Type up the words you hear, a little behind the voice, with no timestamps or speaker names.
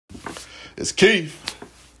It's Keith.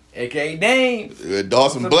 A.K.A. Dame.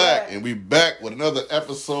 Dawson Black. And we back with another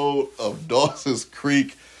episode of Dawson's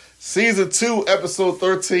Creek. Season 2, episode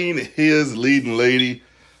 13, His Leading Lady.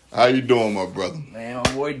 How you doing, my brother? Man,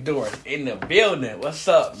 my boy Doris in the building. What's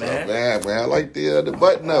up, man? Man, I like the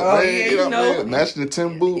button up, man. Yeah, you know, man. Matching the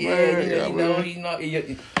Tim boot,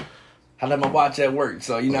 man. I let my watch at work,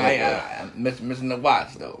 so I'm missing the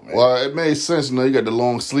watch though, man. Well, it made sense, you got the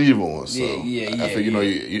long sleeve on, so yeah. I think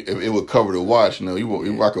it would cover the watch.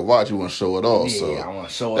 You rock a watch, you want to show it off. So I want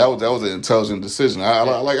to show it. That was an intelligent decision.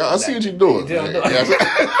 I see what you're doing. I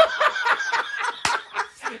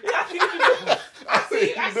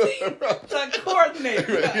see. To coordinate.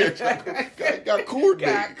 Got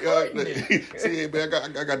coordinate. See, man,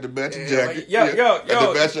 I got the matching jacket. Yo. Got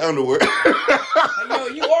the matching underwear. Yo,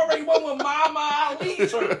 you already won with Mama Ali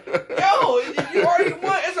shirt. Yo, you already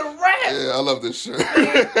won. It's a wrap. Yeah, I love this shirt.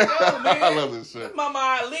 Man, I love this shirt.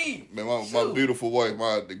 Mama Ali. Man, my beautiful wife,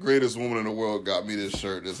 the greatest woman in the world, got me this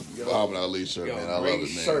shirt. This Muhammad Ali shirt, man. I love it, man.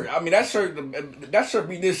 Shirt. I mean, that shirt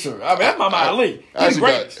be this shirt. I mean, that's Mama Ali. That's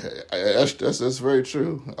very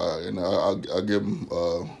true. I'll give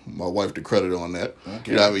my wife the credit on that.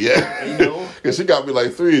 Okay. You know what I mean? Yeah. Because she got me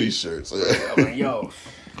like 3 of these shirts. I mean,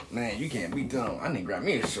 man, you can't beat them. I need to grab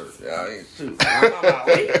me a shirt. Shoot. Mama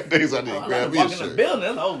Ali. Things I need to grab me a shirt. In the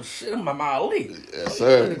building. Oh, shit, Mama Ali. Yes,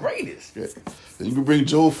 sir. You're the greatest. Yeah. You can bring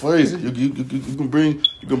Joe Frazier. You can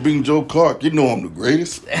bring Joe Clark. You know I'm the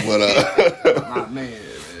greatest. But man.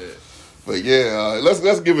 But yeah,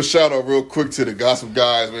 let's give a shout out real quick to the Gossip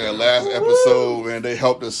Guys, man. Last episode, man, they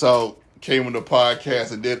helped us out, came on the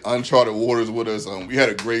podcast and did Uncharted Waters with us. We had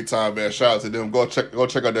a great time, man. Shout out to them. Go check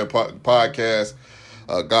out their podcast,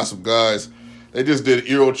 Gossip Guys. They just did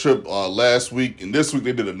Euro Trip last week, and this week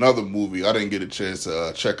they did another movie. I didn't get a chance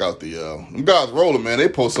to check out them guys rolling, man. They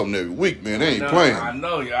post something every week, man. They ain't playing. I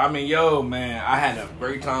know. I mean, man, I had a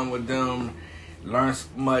great time with them. Learned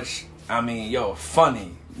much. I mean,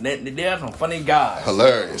 funny. They're some funny guys.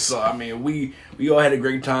 Hilarious. So I mean, we all had a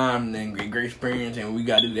great time and great experience, and we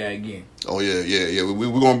got to do that again. Oh yeah.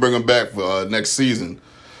 We're gonna bring them back for next season.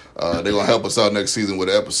 They're gonna help us out next season with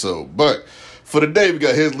an episode. But for today, we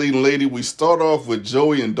got His Leading Lady. We start off with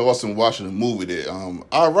Joey and Dawson watching a movie there.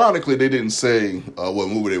 Ironically, they didn't say what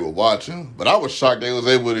movie they were watching, but I was shocked they was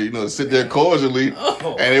able to sit there cordially,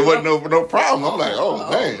 and it wasn't no problem. I'm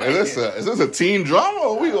like, man, is this a teen drama,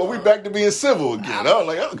 or are we back to being civil again? I was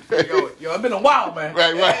like, okay. Yo, it's been a while, man.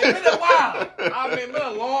 Right. It's been a while. I mean, it's been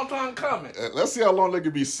a long time coming. Let's see how long they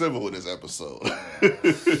can be civil in this episode.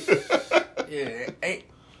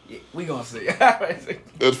 We gonna see.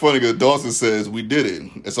 It's funny because Dawson says we did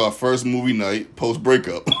it. It's our first movie night post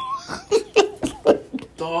breakup.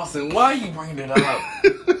 Dawson, why are you bringing it up?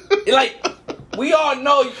 Like, we all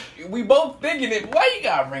know we both thinking it. Why you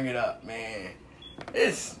gotta bring it up, man?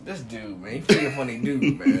 This dude, man, he's a funny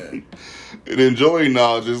dude, man. And then Joey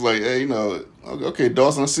acknowledges like, hey, okay,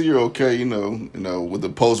 Dawson, I see you're okay. With the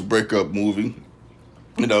post breakup movie.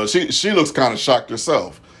 She looks kind of shocked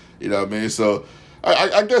herself. You know what I mean? So.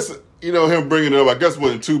 I guess, him bringing it up, I guess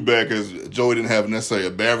wasn't too bad because Joey didn't have necessarily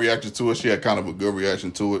a bad reaction to it. She had kind of a good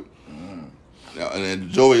reaction to it. And then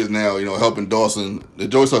Joey is now, helping Dawson.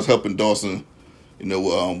 Joey starts helping Dawson,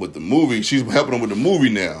 with the movie. She's helping him with the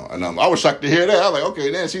movie now. And I was shocked to hear that. I was like,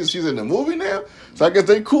 okay, then she's in the movie now? So I guess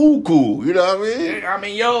they cool. You know what I mean? I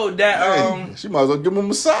mean, she might as well give him a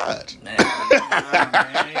massage. Man,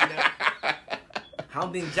 I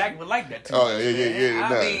don't think Jack would like that too. Oh, yeah.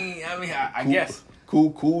 I mean, I guess.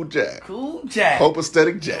 Cool Jack. Cool Jack.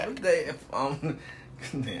 Copacetic Jack. I don't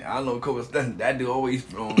know copacetic. That dude always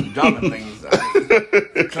dropping things.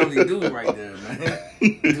 Clumsy dude right there, man.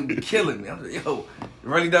 Dude be killing me. I'm like, yo,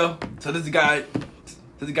 really though? So this is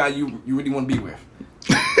the guy you really want to be with?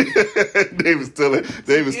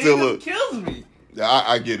 David still kills me. Yeah,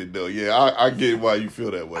 I get it though. Yeah, I get why you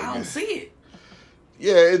feel that way. I don't see it.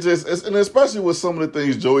 Yeah, and especially with some of the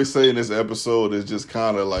things Joey say in this episode is just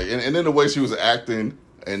kind of like, and then the way she was acting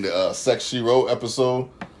in the Sex She Wrote episode,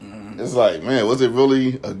 it's like, man, was it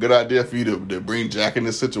really a good idea for you to bring Jack in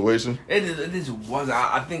this situation? It just was.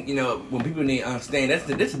 I think when people need to understand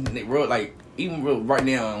this is real, like even real right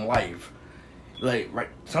now in life, like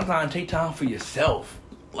sometimes take time for yourself,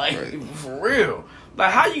 like for real.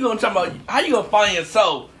 Like how you gonna find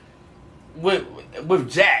yourself with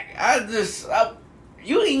Jack?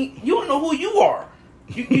 You don't know who you are.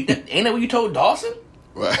 Ain't that what you told Dawson?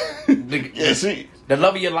 Right. The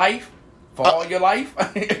love of your life for all your life.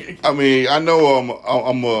 I mean, I know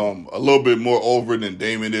I'm a little bit more over it than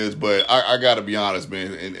Damon is, but I got to be honest,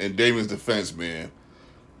 man. In Damon's defense, man,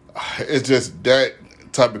 it's just that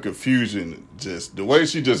type of confusion, just the way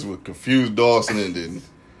she just would confuse Dawson, and then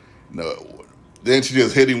then she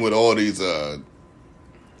just hit him with all these. I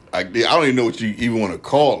don't even know what you even want to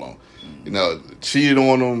call them. Cheated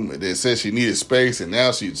on him, and then said she needed space, and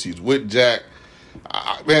now she's with Jack.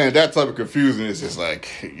 Man, that type of confusion is just like,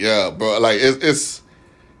 yeah, bro. Like it's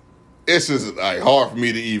just like hard for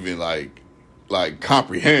me to even like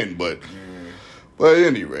comprehend. But at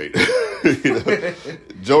any rate,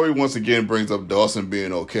 Joey once again brings up Dawson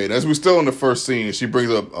being okay. As we're still in the first scene, she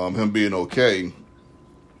brings up him being okay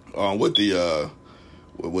with the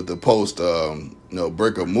post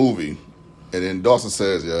breakup movie. And then Dawson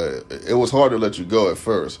says, yeah, it was hard to let you go at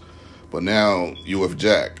first, but now you're with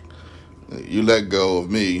Jack. You let go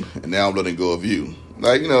of me, and now I'm letting go of you.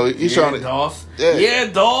 Like, he's trying to... Doss. Yeah,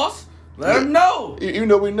 Doss. Let him know. Even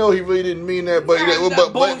though we know he really didn't mean that, but it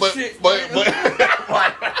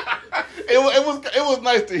was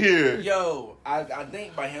nice to hear. Yo, I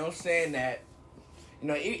think by him saying that,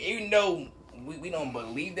 even though we don't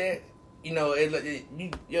believe that,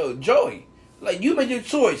 Joey, like, you made your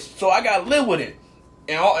choice, so I gotta live with it.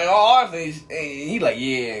 And all our things, and he like,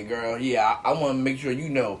 yeah, girl, yeah, I want to make sure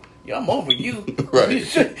I'm over you. Right.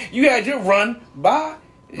 You had your run, bye.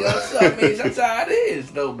 That's how it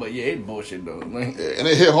is, though. But yeah, it's bullshit, though. Like, and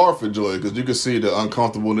it hit hard for Joy, because you could see the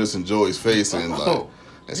uncomfortableness in Joey's face, and like,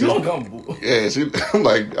 you uncomfortable. Yeah, I'm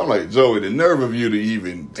like Joey, the nerve of you to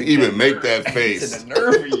even make that face. The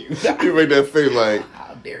nerve of you. You make that face like.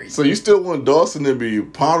 Dare you. So you still want Dawson to be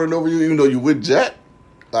pondering over you, even though you with Jack?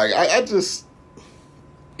 Like, I just...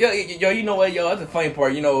 Yo, you know what, that's the funny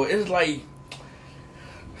part. It's like,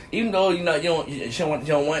 even though, she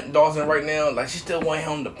don't want Dawson right now, like, she still want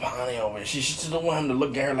him to ponder over it. She still want him to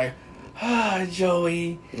look at her like,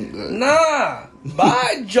 Joey. Nah.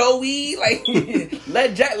 Bye, Joey. Like,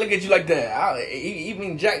 let Jack look at you like that.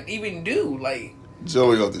 Even Jack even do, like...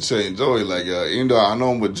 Joey off the chain. Joey, like, even though I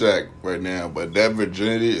know I'm with Jack right now, but that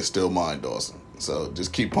virginity is still mine, Dawson. So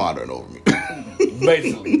just keep pondering over me.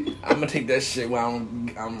 Basically, I'm gonna take that shit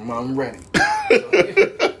when I'm ready.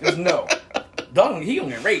 Just know, Dawson, he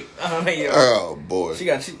gonna get raped. Oh boy, she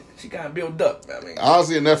got to build up.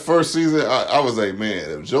 Honestly, in that first season, I was like,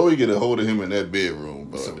 man, if Joey get a hold of him in that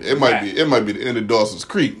bedroom, but it might be the end of Dawson's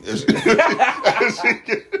Creek.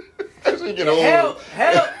 Help!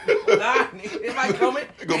 Nah, if I coming,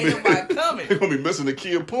 ain't nobody coming. They're gonna be missing the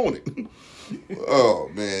key opponent. Oh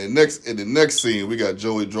man! In the next scene, we got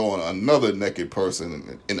Joey drawing another naked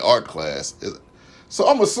person in art class. So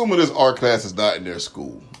I'm assuming this art class is not in their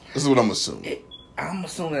school. This is what I'm assuming. I'm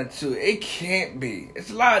assuming that too. It can't be. It's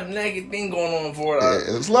a lot of naked thing going on for it.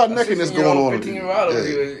 There's a lot of nakedness going on. 15-year-old over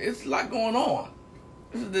here. It's a lot going on.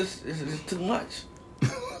 This is too much.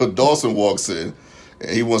 Dawson walks in. And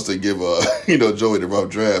he wants to give Joey the rough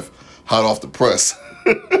draft hot off the press.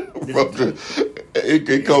 He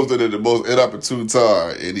comes in at the most inopportune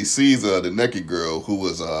time, and he sees the naked girl who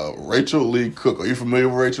was Rachel Lee Cook. Are you familiar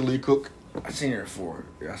with Rachel Lee Cook? I've seen her before.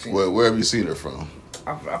 Where have you seen her from?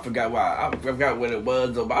 I forgot why. I forgot what it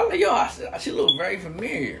was though. But I was like, she looked very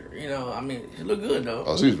familiar. She looked good though.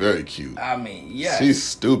 Oh, she's very cute. Yeah. She's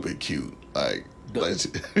stupid cute. Like.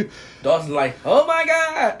 Dawson's like, oh my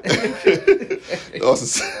God.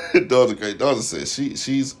 Dawson says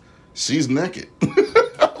she's naked.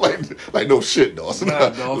 like no shit, Dawson. Nah,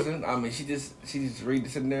 Dawson. She just really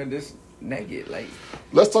sitting there just naked. Like,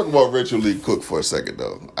 let's talk about Rachel Lee Cook for a second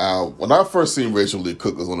though. When I first seen Rachel Lee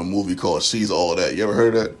Cook was on a movie called She's All That. You ever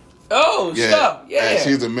heard of that? Oh, yeah. Stop. Yeah. And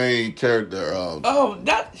she's the main character.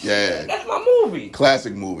 That's my movie.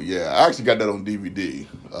 Classic movie, yeah. I actually got that on DVD.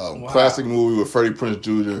 Wow. Classic movie with Freddie Prinze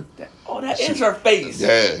Jr. That is her face.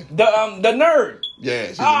 Yeah. The nerd. Yeah,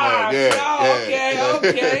 she's a nerd. Yeah.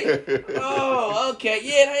 Okay. Oh, okay.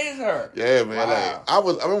 Yeah, that is her. Yeah, man. Wow. I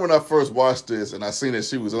remember when I first watched this and I seen that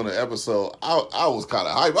she was on the episode, I was kind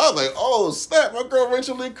of hyped. I was like, oh, snap, my girl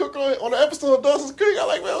Rachel Lee Cook on the episode of Dawson's Creek. I'm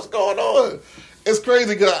like, man, what's going on? It's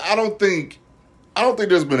crazy because I don't think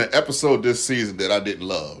there's been an episode this season that I didn't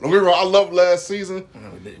love. Don't get me wrong, I loved last season.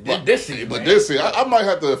 This season, I might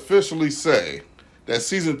have to officially say that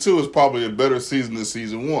season 2 is probably a better season than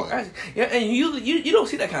season 1. Yeah, and you don't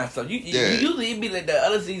see that kind of stuff. You usually it'd be like the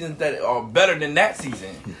other seasons that are better than that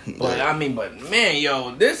season. But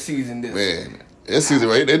man, this season, this season,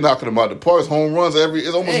 right? They're knocking them out the park. Home runs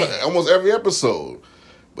almost every episode.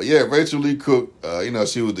 But yeah, Rachel Lee Cook,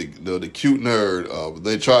 she was the cute nerd.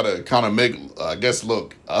 They try to kind of make, I guess,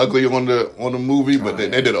 look ugly on the movie, but they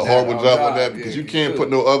did a horrible job on that because you can't put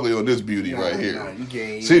no ugly on this beauty right here.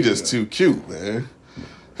 She's just too cute, man.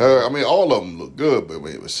 Her, I mean, all of them look good, but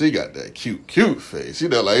man, she got that cute face. You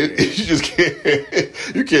know, like you just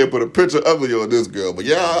can't, you can't put a picture ugly on this girl. But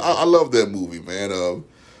yeah, I love that movie, man.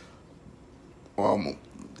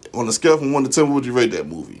 On a scale from 1 to 10, what would you rate that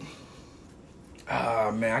movie?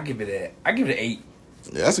 Man, I give it an 8.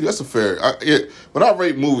 Yeah, that's a fair. When I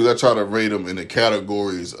rate movies, I try to rate them in the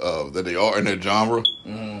categories of that they are in their genre.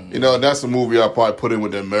 You know, and that's a movie I probably put in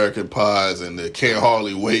with the American Pies and the Can't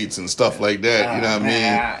Hardly Waits and stuff like that. You know what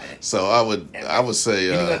I mean? So I would say.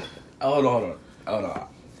 Hold on.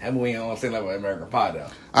 That movie ain't on the same level as American Pie though.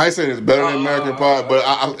 I ain't saying it's better than American Pie, but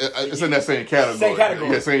it's in that same category. Same category.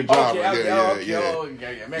 Yeah, same genre.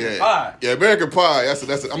 Okay, American Pie. Yeah, American Pie.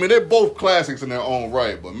 That's. I mean, they're both classics in their own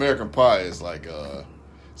right, but American Pie is like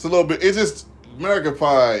it's a little bit. It's just American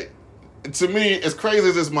Pie. To me, as crazy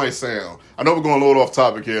as this might sound, I know we're going a little off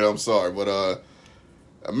topic here. I'm sorry, but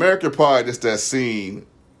American Pie, just that scene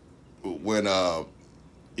when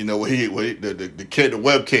you know when the kid, the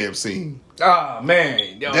webcam scene. Oh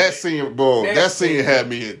man, yo, that scene, bro. That scene had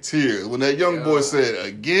me in tears when that young boy said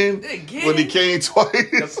again when he came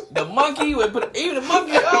twice. The monkey would put even the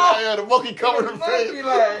monkey. Yeah, the monkey covered the face,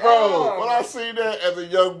 like, bro. When I seen that as a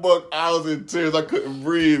young buck, I was in tears. I couldn't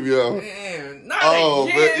breathe, yo. Man, not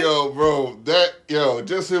again. But yo, bro,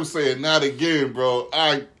 just him saying "not again," bro.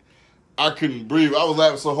 I couldn't breathe. I was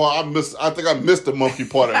laughing so hard. I think I missed the monkey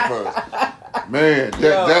part at first. Man,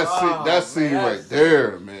 that scene right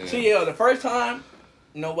there, man. See, the first time,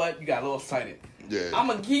 you know what? You got a little excited. Yeah. I'm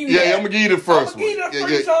going to give you that. Yeah, I'm going to give you the first one. I'm going to give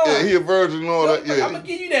you the first time. Yeah, he a virgin and all that. Yeah. I'm going to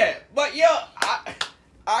give you that. But,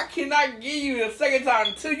 I cannot give you the second time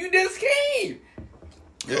until you just came.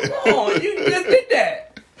 Come on, you just did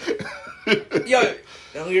that. Yo,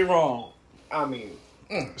 don't get it wrong. I mean...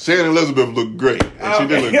 Shannon Elizabeth looked great. And she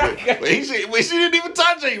did look great. But she didn't even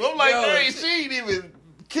touch him. I'm like, hey, she didn't even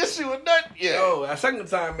kiss you or nothing. Yeah. Yo, that second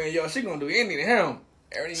time, man, she gonna do anything to him.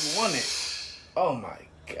 Everything he wanted. Oh my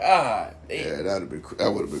God. Yeah, that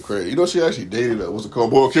would have been crazy. You know, she actually dated what's it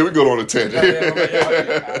called? Boy, okay, we go on a tangent.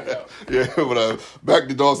 Yeah, but back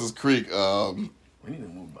to Dawson's Creek. We need to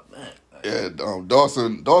move about that. Yeah,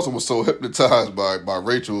 Dawson was so hypnotized by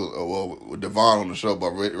Rachel, with Devon on the show, by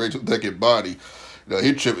Rachel's naked body.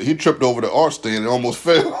 He tripped over the arch stand and almost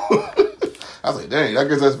fell. I was like, dang, I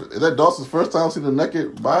guess is that Dawson's first time seeing a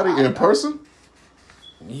naked body in person?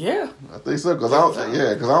 Yeah. I think so, because I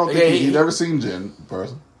don't think he never seen Jen in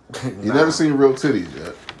person. He never seen real titties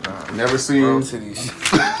yet. He never seen real titties.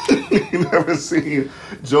 He never seen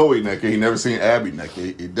Joey naked. He never seen Abby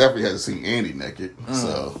naked. He definitely hasn't seen Andy naked.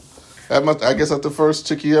 So I guess that's the first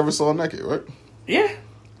chick he ever saw naked, right? Yeah.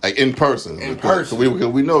 Like in person. In person.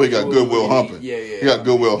 We know he got Goodwill humping. Yeah. He got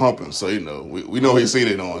Goodwill humping, so we know he's seen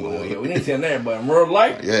it on. Yeah, we didn't see him there, but in real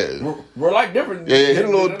life, real life different. Yeah, it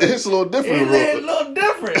hits a little different. It's a little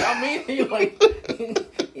different. I mean, you're like,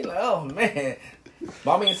 oh man.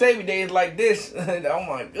 But I mean, Savvy days like this, oh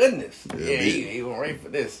my goodness. Yeah, he went right for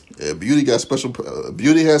this. Yeah, Beauty has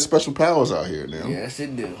special powers out here now. Yes,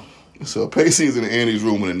 it do. So Pacey's in Andy's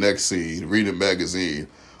room in the next scene, reading a magazine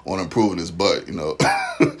on improving his butt. You know,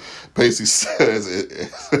 Pacey says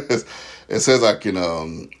it says I can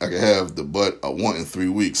have the butt I want in 3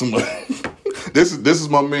 weeks. I'm like, this is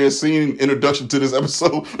my man scene introduction to this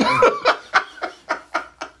episode.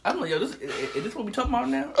 I'm like, yo, is this what we talking about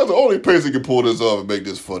now? That's the only Pacey can pull this off and make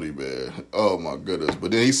this funny, man. Oh my goodness! But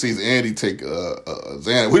then he sees Andy take a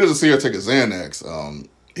Xanax. He doesn't see her take a Xanax.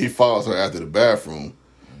 He follows her after the bathroom,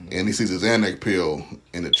 and he sees a Xanax pill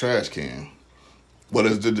in the trash can. But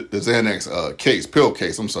it's the Xanax pill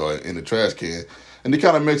case, I'm sorry, in the trash can. And he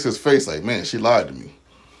kind of makes his face like, man, she lied to me.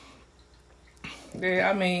 Yeah,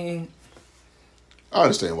 I mean... I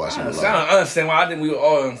understand why she lied. I understand why. I think we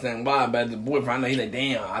all understand why. But the boyfriend, I know he's like,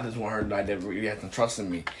 damn, I just want her like that. Really have some trust in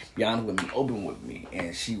me, be honest with me, open with me,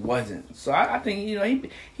 and she wasn't. So I think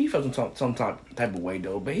he felt some type of way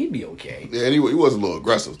though, but he'd be okay. Yeah, and he was a little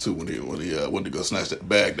aggressive too when he went to go snatch that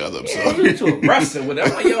bag the other episode. Yeah, he was too aggressive with it.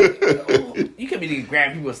 I'm like, yo, you can't be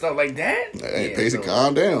grabbing people and stuff like that. Hey, Pacey,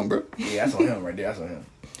 calm down, bro. Yeah, that's on him right there. That's on him.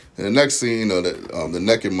 And the next scene, the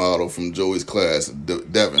naked model from Joey's class,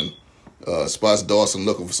 Devin. Spots Dawson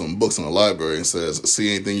looking for some books in the library and says,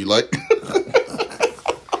 "See anything you like?"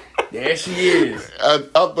 There she is. I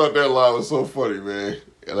thought that line was so funny, man.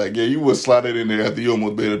 Like, yeah, you would slide it in there after you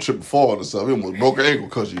almost made a trip and fall or something. You almost broke her ankle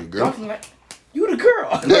because of you, girl. Dawson like, you the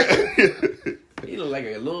girl. He look like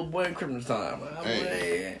a little boy in Christmas time.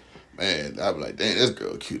 Man, I'd be like, dang, this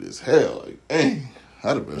girl cute as hell. Like, dang.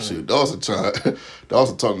 I'd have been shooting Dawson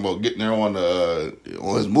talking about getting there on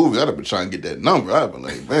his movie. I'd have been trying to get that number. I'd have been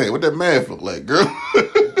like, man, what that math look like, girl?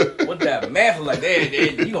 What that that math look like?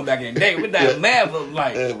 You going back in the day. What that math look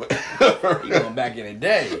like? You going back in the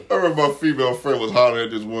day. I remember my female friend was hollering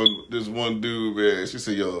at this one dude, man. She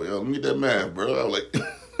said, yo, let me get that math, bro. I was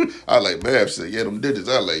like, math. She said, yeah, them digits.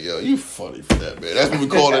 I was like, yo, you funny for that, man. That's what we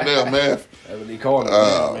call it now, math. That's what they call it,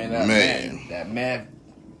 man. That math.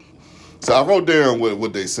 So I wrote down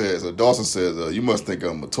what they said. So Dawson says, you must think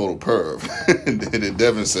I'm a total perv. And then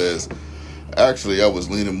Devin says, actually, I was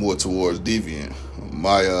leaning more towards deviant.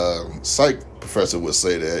 My psych professor would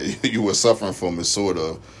say that you were suffering from a sort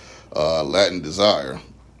of Latin desire.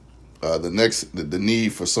 The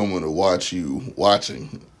need for someone to watch you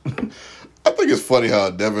watching. I think it's funny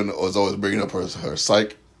how Devin was always bringing up her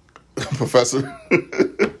psych professor.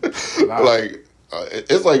 Wow. Like,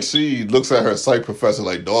 it's like she looks at her psych professor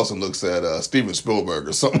like Dawson looks at Steven Spielberg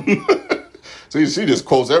or something. So she just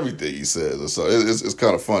quotes everything he says. So it's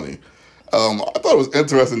kind of funny. I thought it was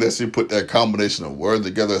interesting that she put that combination of words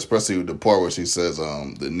together, especially with the part where she says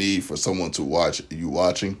the need for someone to watch you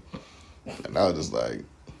watching. And I was just like,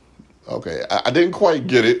 okay, I didn't quite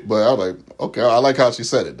get it, but I was like, okay, I like how she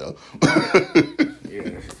said it, though.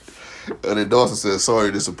 Yeah. And then Dawson says, sorry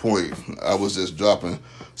to disappoint. I was just dropping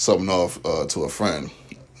something off to a friend.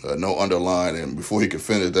 No underline. And before he could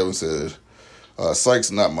finish, Devin said,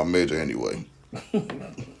 psych's not my major anyway.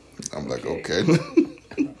 I'm like, okay.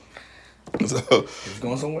 So, it's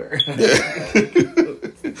going somewhere. Yeah.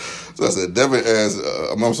 So I said,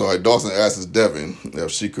 Dawson asks Devin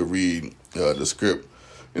if she could read the script,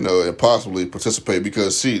 and possibly participate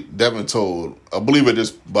because Devin told, I believe at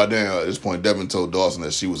this point, Devin told Dawson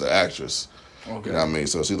that she was an actress. Okay. You know what I mean?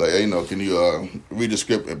 So she's like, hey, can you read the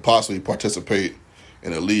script and possibly participate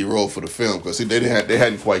in a lead role for the film? Because they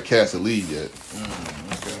hadn't quite cast a lead yet.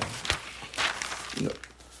 Okay.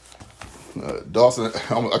 Dawson,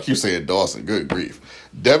 I keep saying Dawson, good grief.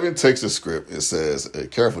 Devin takes the script and says, hey,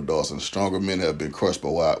 careful, Dawson, stronger men have been crushed by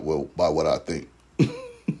what I think.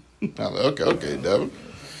 I'm like, okay, Devin.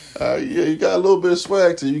 Yeah, you got a little bit of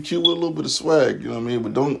swag to you. You cute with a little bit of swag, you know what I mean?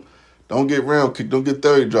 But don't get round kick, don't get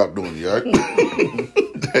 30 dropped on you, all right?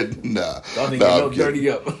 Nah. Don't think no 30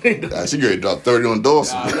 up. Nah, she ready to drop 30 on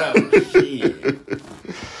Dawson. No, shit.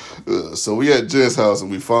 So we at Jen's house and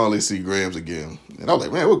we finally see Grams again. And I was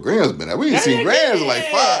like, man, what Grams been at? We ain't seen Grams in like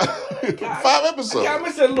five episodes. I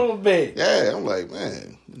missed it a little bit. Yeah, I'm like,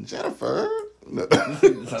 man, Jennifer.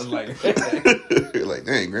 Sounds like like,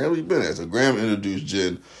 dang, Graham, where you been at? So Graham introduced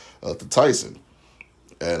Jen to Tyson.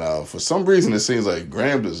 And for some reason, it seems like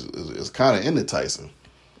Graham is kind of into Tyson.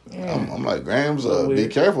 Yeah. I'm like, Graham's, be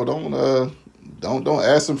careful. Don't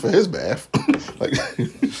ask him for his bath. Like,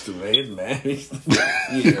 his bath.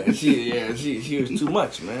 She was too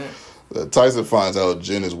much, man. Tyson finds out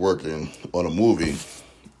Jen is working on a movie,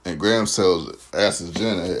 and Graham asks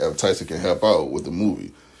Jen if Tyson can help out with the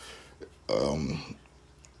movie.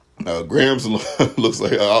 Grams looks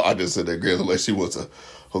like, I just said that Grams looks like she wants to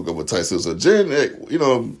hook up with Tyson. So Jen,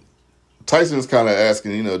 Tyson's kind of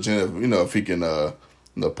asking, Jen, if he can,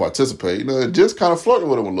 participate. Jen's kind of flirting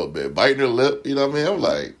with him a little bit, biting her lip. You know what I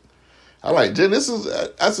mean? I like Jen. I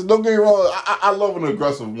said, don't get me wrong. I love an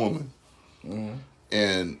aggressive woman,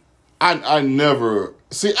 and I never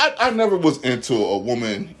was into a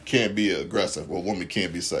woman can't be aggressive or a woman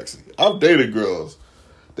can't be sexy. I've dated girls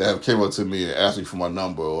that have came up to me and asked me for my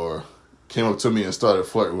number or came up to me and started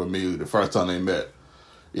flirting with me the first time they met.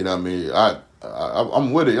 You know what I mean?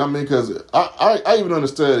 I'm with it. I mean, because I even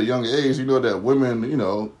understood at a young age, that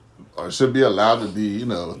women, should be allowed to be,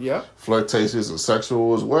 flirtatious and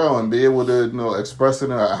sexual as well and be able to, express it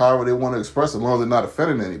however they want to express it as long as they're not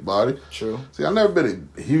offending anybody. True. See, I've never been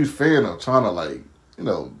a huge fan of trying to,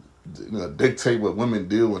 dictate what women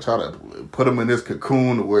do and try to put them in this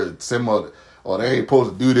cocoon where it's similar. Or they ain't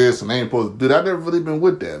supposed to do this and they ain't supposed to do that. I've never really been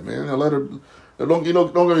with that, man. Let her. Don't get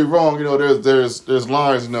me wrong. There's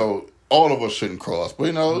lines. All of us shouldn't cross. But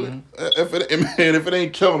if it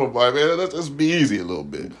ain't killing nobody, man, let's be easy a little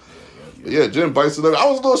bit. But yeah, Jen bites it up. I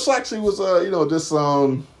was a little shocked she was,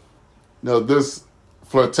 this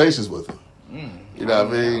flirtatious with him. You know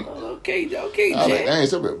what I mean? Okay, Jen. I was like, dang,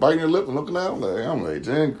 she's biting her lip and looking at him. I'm like,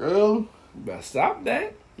 Jen, girl, you better stop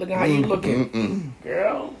that. Look at how you looking,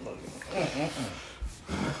 girl.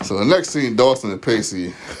 So the next scene, Dawson and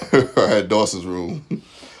Pacey are at Dawson's room,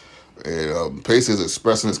 and Pacey is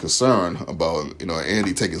expressing his concern about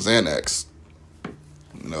Andy taking Xanax.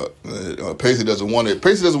 Pacey doesn't want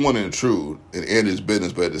to intrude in Andy's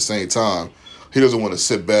business, but at the same time, he doesn't want to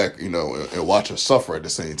sit back, and watch her suffer at the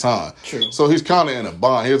same time. True. So he's kind of in a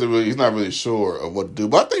bind. He's not really sure of what to do.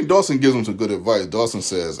 But I think Dawson gives him some good advice. Dawson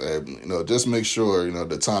says, hey, just make sure,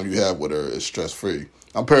 the time you have with her is stress-free.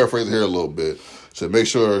 I'm paraphrasing here a little bit. So make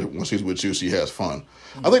sure when she's with you, she has fun.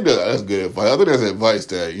 I think that's good advice. I think that's advice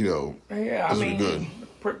that, yeah, is good.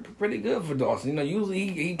 Pretty good for Dawson. Usually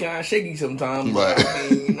he kind of shaky sometimes. Right.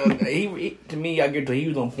 He to me, I get to he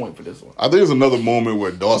was on point for this one. I think there's another moment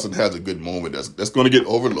where Dawson has a good moment that's going to get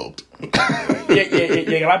overlooked. Yeah.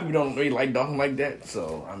 A lot of people don't really like Dawson like that.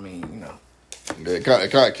 So Yeah, it kind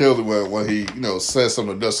of kills it when he says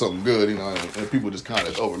something or does something good, and people just kind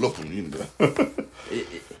of overlook him.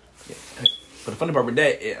 But the funny part with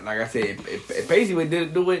that, like I said, if Pacey would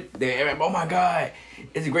do it, then oh my God,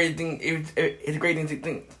 it's a great thing. It's a great thing to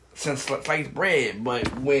think since sliced bread.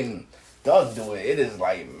 But when Doug do it, it is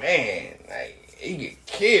like, man, like he get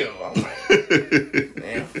killed. I'm like,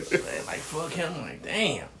 man, like fuck him. I'm like,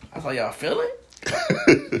 damn, that's how y'all feeling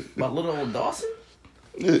about little old Dawson.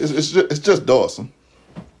 It's just Dawson.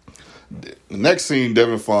 The next scene,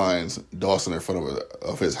 Devin finds Dawson in front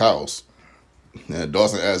of his house. And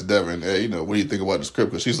Dawson asks Devin, hey, what do you think about the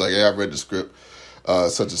script? Because she's like, yeah, I read the script,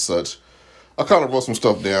 such and such. I kind of wrote some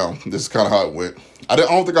stuff down. This is kind of how it went. I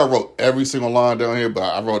don't think I wrote every single line down here, but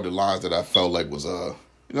I wrote the lines that I felt like was, the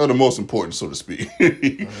most important, so to speak.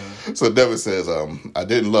 Mm-hmm. So Devin says, I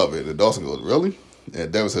didn't love it. And Dawson goes, really? And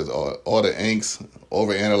Devin says, all the angst,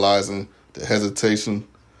 overanalyzing, the hesitation,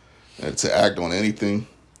 and to act on anything.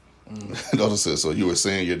 Mm-hmm. Dawson says, so you were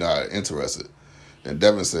saying you're not interested. And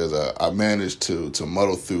Devin says, I managed to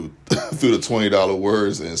muddle through the $20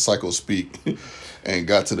 words and psycho speak and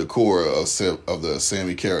got to the core of the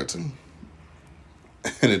Sammy character. And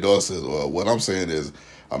then Dawson says, well, what I'm saying is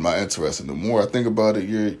I'm not interested. The more I think about it,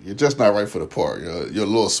 you're just not right for the part. You're a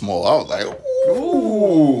little small. I was like,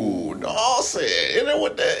 ooh, Dawson,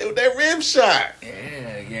 with that rib shot. Yeah.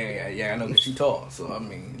 I know that you tall, so I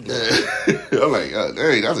mean. I'm like,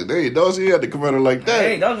 dang, I said, dang, Dawson, you had to come at her like that.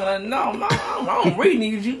 Hey, Dawson, like, no, I don't really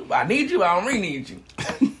need you. I need you, I don't really need you.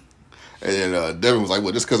 And then Devin was like,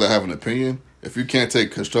 well, just because I have an opinion, if you can't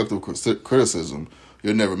take constructive criticism,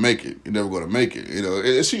 you'll never make it. You're never going to make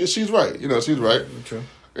it. She's right. She's right. True.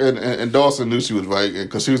 And Dawson knew she was right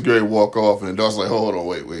because she was going to walk off, and Dawson's like, hold on,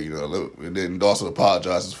 wait. And then Dawson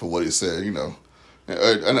apologizes for what he said,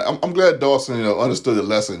 And I'm glad Dawson, understood the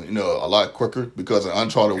lesson, a lot quicker because in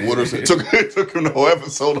Uncharted Waters, it took him the whole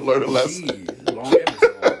episode to learn the lesson. Jeez, long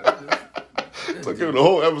episode. Took him the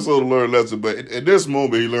whole episode to learn a lesson, but at this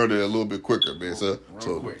moment, he learned it a little bit quicker, man.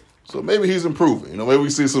 So maybe he's improving. Maybe we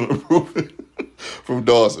see some improvement from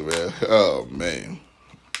Dawson, man. Oh, man.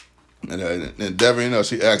 And Devin,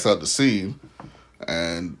 she acts out the scene,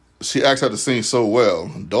 and she acts out the scene so well,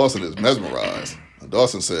 Dawson is mesmerized.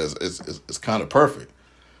 Dawson says it's kind of perfect.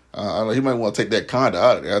 I don't know, he might want to take that kind of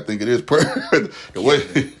out of there. I think it is perfect. The way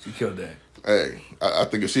she killed that. Hey, I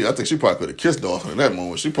think she probably could have kissed Dawson in that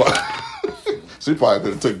moment. She probably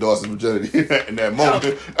could have took Dawson's virginity in that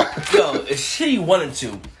moment. Yo, if she wanted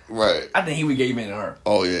to, right? I think he would give in to her.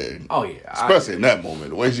 Oh yeah. Especially in that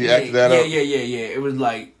moment, the way she acted that up. Yeah. It was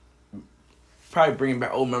like probably bringing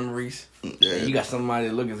back old memories. Yeah. And you got somebody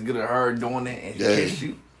that look as good as her doing it, and she kissed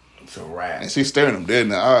you. It's a wrap. And she's staring him dead in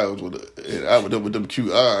the eyes with them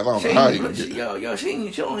cute eyes. I don't know how you get yo,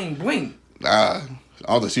 she don't even blink. Nah, I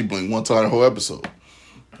don't think she blinked one time the whole episode.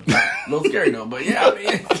 A little scary though, but yeah, I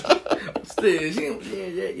mean, still,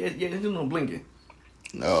 she do no blinking.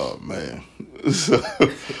 Oh man! So,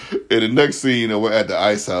 in the next scene, we're at the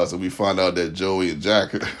ice house and we find out that Joey and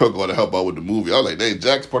Jack are going to help out with the movie. I was like, "Hey,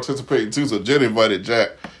 Jack's participating too." So Jen invited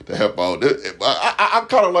Jack to help out. I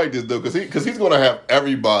kind of like this though because he's going to have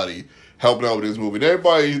everybody helping out with this movie. And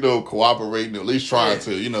everybody, cooperating, at least trying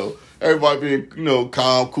to, everybody being,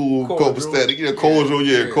 calm, cool, copacetic, cordial.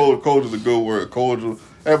 Yeah, cordial is a good word. Cordial.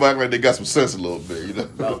 Everybody act like they got some sense a little bit,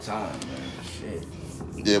 About time, man. Shit.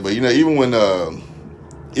 Yeah, but even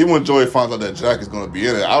when Joey finds out that Jack is going to be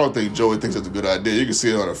in it, I don't think Joey thinks it's a good idea. You can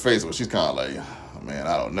see it on her face, but she's kind of like, oh, man,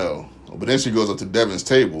 I don't know. But then she goes up to Devin's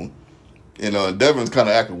table, and Devin's kind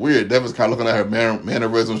of acting weird. Devin's kind of looking at her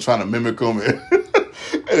mannerisms, trying to mimic him.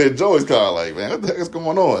 And then Joey's kind of like, man, what the heck is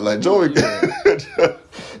going on? Like, Joey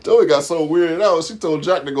got so weirded out, she told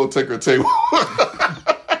Jack to go take her table.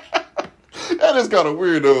 That is kind of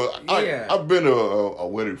weird, though. Yeah. I've been to a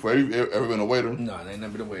wedding before. Have you ever been a waiter? No, I ain't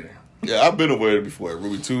never been a waiter. Yeah, I've been a waiter before at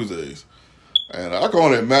Ruby Tuesdays. And I can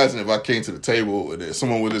only imagine if I came to the table and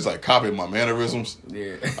someone would just copy my mannerisms.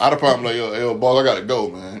 Yeah. I'd have probably like, yo, boss, I gotta go,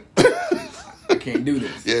 man. I can't do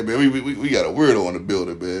this. Yeah, man, we got a weirdo in the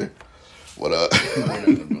building, man. What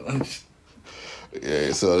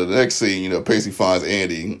Yeah, so the next scene, Pacey finds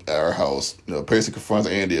Andy at her house. Pacey confronts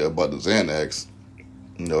Andy about the Xanax.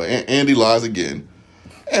 Andy lies again.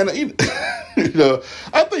 And, I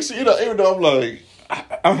think she, even though I'm like,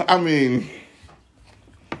 I mean,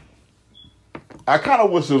 I kind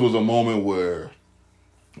of wish there was a moment where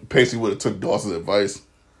Pacey would have took Dawson's advice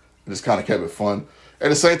and just kind of kept it fun. At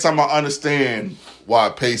the same time, I understand why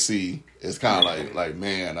Pacey is kind of like,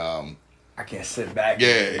 man, I can't sit back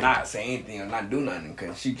and not say anything or not do nothing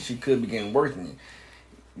because she could be getting worse than you.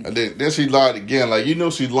 And then she lied again. Like,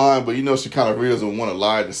 she's lying, but she kind of really doesn't want to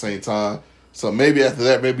lie at the same time. So maybe after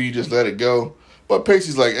that, maybe you just let it go. But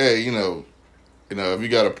Pacey's like, hey, if you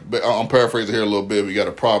got I'm paraphrasing here a little bit. If you got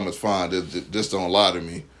a problem, it's fine. Just don't lie to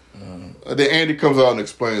me. Mm-hmm. Then Andy comes out and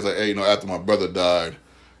explains, like, hey, after my brother died,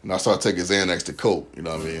 I started taking Xanax to cope. You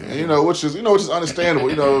know what I mean? And which is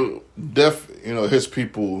understandable. Death, hits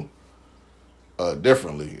people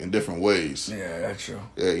differently in different ways. Yeah, that's true.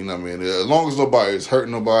 Yeah, you know what I mean? As long as nobody is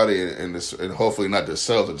hurting nobody and hopefully not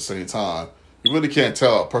themselves at the same time, you really can't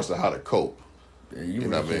tell a person how to cope. Yeah, you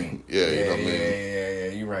know what I mean? Yeah, you know what I mean? Yeah,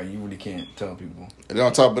 you're right. You really can't tell people. And then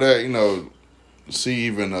on top of that, she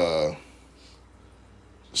even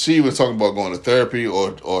talking about going to therapy or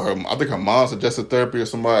her, I think her mom suggested therapy or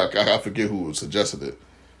somebody. I forget who suggested it.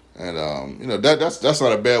 And, that's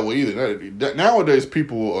not a bad way either. Nowadays,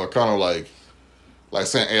 people are kind of like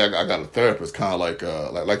saying, "Hey, I got a therapist," kind of like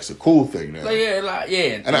it's a cool thing now.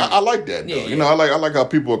 Yeah. And I like that though. Yeah. I like how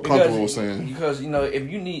people are comfortable saying, because if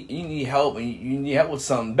you need help and you need help with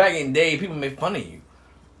something. Back in the day, people make fun of you,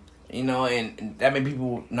 and that made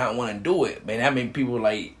people not want to do it. Man, that made people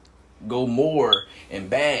like go more in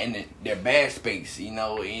their bad space. So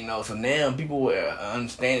now people are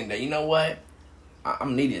understanding that what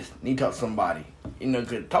I'm need to talk to somebody.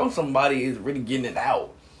 Because talking to somebody is really getting it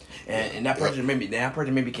out. And that person maybe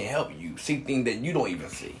can help you see things that you don't even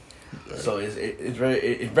see. Yeah. So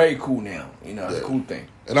it's very cool now. It's a cool thing.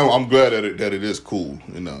 And I'm glad that it is cool.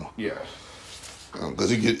 Yeah.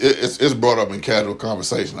 Because it's brought up in casual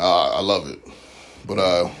conversation. I love it.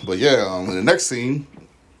 But yeah, in the next scene,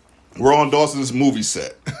 we're on Dawson's movie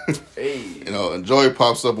set. Hey. And Joey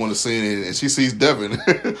pops up on the scene and she sees Devin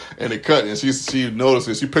in the cut, and she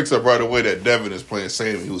notices, she picks up right away that Devin is playing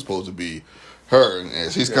Sammy, who's supposed to be her,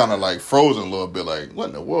 and she's kind of like frozen a little bit, like, what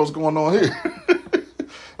in the world's going on here?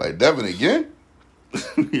 Like, Devin again?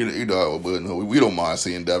 we don't mind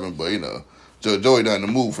seeing Devin, but Joey not in the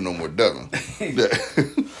mood for no more Devin.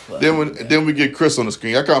 Then we get Chris on the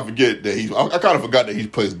screen. I kind of forget that I kind of forgot that he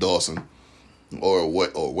plays Dawson or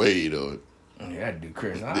Wade or. Yeah, I do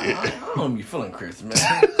Chris. I don't be feeling Chris, man.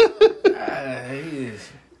 He is.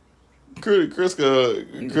 Chris is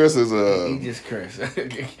He's just Chris.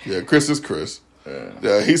 Yeah, Chris is Chris.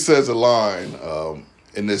 Yeah, he says a line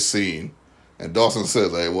in this scene, and Dawson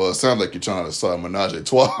says, "Hey, well, it sounds like you're trying to start a menage a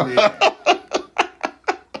trois." Yeah.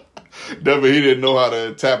 Devin, he didn't know how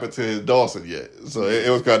to tap into his Dawson yet, so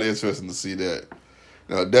it was kind of interesting to see that.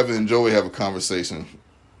 Devin and Joey have a conversation,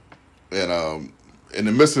 and in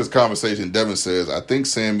the midst of this conversation, Devin says, "I think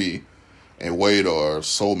Sammy and Wade are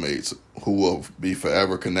soulmates who will be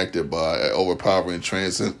forever connected by an overpowering,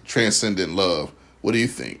 transcendent love. What do you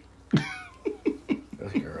think?"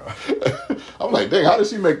 Girl. I'm like, dang, how did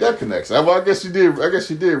she make that connection? Well, I guess she did. I guess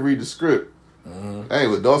she did read the script. Hey,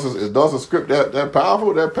 is Dawson's script that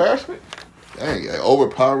powerful, that passionate? Dang,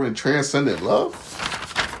 overpowering, transcendent love.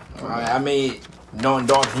 I mean, knowing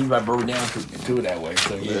Dawson, he might broke it down to it that way.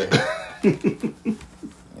 So yeah.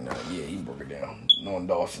 He broke it down. Knowing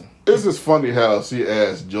Dawson. It's just funny how she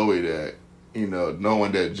asked Joey that,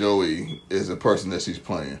 knowing that Joey is the person that she's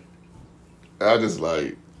playing. I just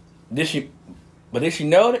like. Did she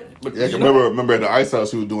know that? Yeah, remember at the Ice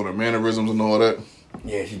House, she was doing her mannerisms and all that.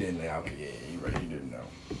 Yeah, she didn't know. Okay, yeah, you're right. She didn't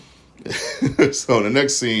know. So in the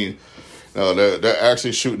next scene, they're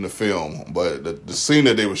actually shooting the film, but the scene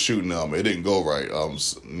that they were shooting, it didn't go right.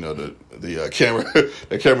 The camera,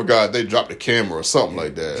 the camera guy, they dropped the camera or something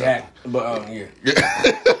like that. Jack, but yeah.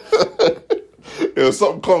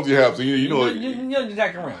 Something clumsy happens. You know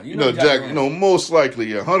Jack around. Jack. Around. Most likely,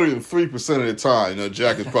 103% of the time,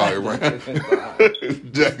 Jack is probably around.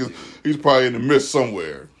 He's probably in the mist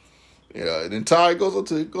somewhere. Yeah, and then Ty goes up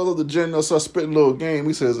to the gym and starts spitting a little game.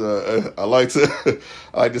 He says, I like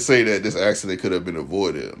to say that this accident could have been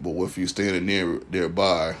avoided, but with you standing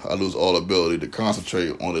nearby, I lose all ability to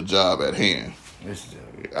concentrate on the job at hand.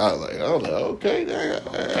 I was like, okay,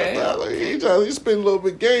 he's spitting a little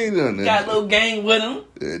bit game on there. Got a little game with him.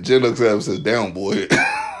 And Jen looks at him and says, "Down, boy."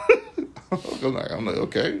 I'm like,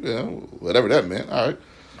 okay, whatever that meant. All right.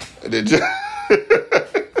 And then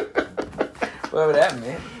whatever that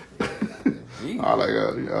meant. I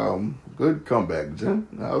like good comeback, Jen.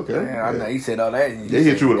 Okay. Yeah, I know he said all that. They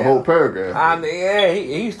hit you with a whole paragraph. Yeah,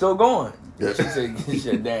 he's still going. Yeah. She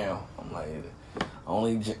said, "Damn." I'm like,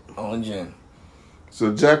 only Jen.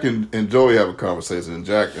 So Jack and Joey have a conversation, and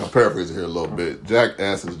Jack, I'm paraphrasing here a little bit. Jack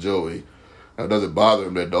asks Joey, does it bother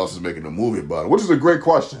him that Dawson's making a movie about it? Which is a great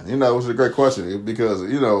question. Which is a great question because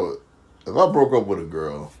if I broke up with a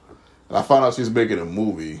girl and I find out she's making a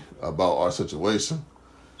movie about our situation,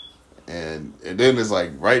 and then it's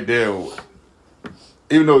like right there,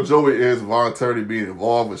 even though Joey is voluntarily being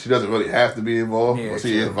involved, but she doesn't really have to be involved, but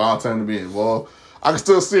she is voluntarily being involved. I can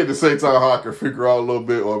still see at the same time how I can freak her out a little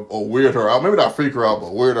bit or weird her out. Maybe not freak her out,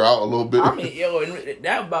 but weird her out a little bit. I mean,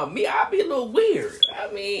 that about me, I'd be a little weird.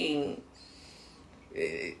 I mean,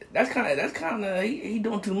 that's kind of he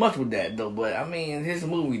doing too much with that though. But I mean, his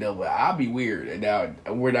movie though. But I'd be weird and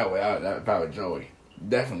weird out if I were Joey.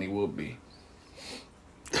 Definitely would be.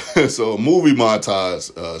 So a movie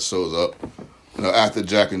montage shows up, after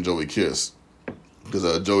Jack and Joey kiss.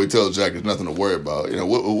 Because Joey tells Jack there's nothing to worry about,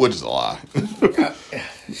 which is a lie.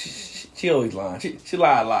 She always lying. She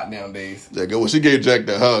lie a lot nowadays. Yeah, when she gave Jack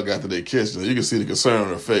that hug after they kissed, you can see the concern on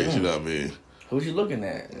her face. You know what I mean? Who's she looking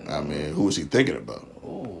at? I mean, who was she thinking about?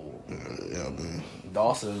 Oh, yeah, I mean,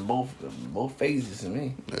 Dawson, both phases to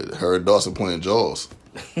me. Her and Dawson playing Jaws.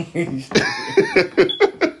 And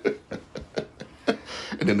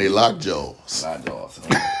then they lock Jaws. Lock Jaws.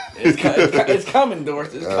 It's coming,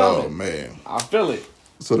 Doris. It's coming. Oh, man. I feel it.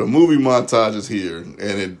 So the movie montage is here,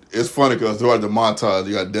 and it's funny because throughout the montage,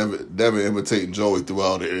 you got Devin imitating Joey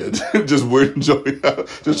throughout it, and just weirding Joey out,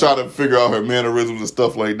 just trying to figure out her mannerisms and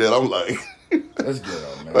stuff like that. I'm like, that's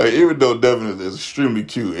good, man. Like, even though Devin is extremely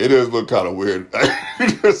cute, it does look kind of weird.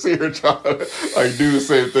 You just see her trying to do the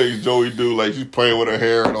same things Joey do, like she's playing with her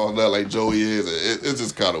hair and all that, like Joey is. It's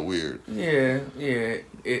just kind of weird. Yeah, it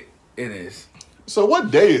is. So what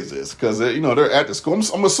day is this? Because they're at the school.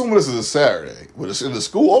 I'm assuming this is a Saturday. Is the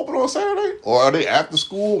school open on Saturday, or are they after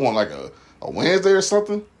school on like a Wednesday or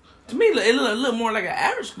something? To me, it look a little more like an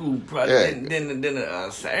after school project than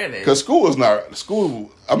a Saturday. Because school is not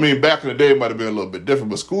school. I mean, back in the day, it might have been a little bit different,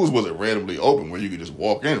 but schools wasn't randomly open where you could just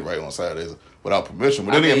walk in right on Saturdays without permission.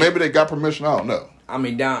 But then again, maybe they got permission. I don't know.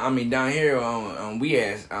 Down here we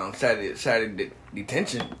had Saturday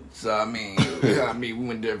detention. So I mean, we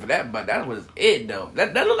went there for that, but that was it though.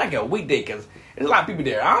 That looked like a weekday because there's a lot of people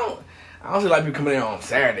there. I don't see a lot of people coming there on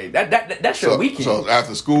Saturday. That's your weekend. So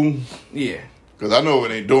after school, yeah. Because I know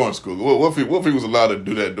it ain't during school. What if he was allowed to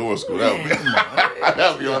do that during school?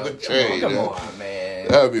 That would be on the chain. Come on, man.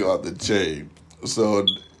 That would be on the chain. So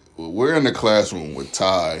we're in the classroom with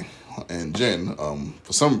Ty and Jen.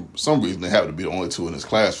 For some reason, they happen to be the only two in this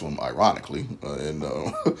classroom, ironically.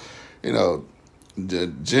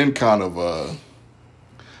 Jen kind of,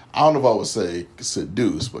 I don't know if I would say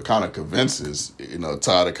seduce, but kind of convinces,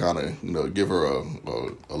 Ty to kind of, give her a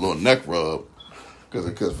little neck rub.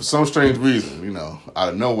 Because for some strange reason, out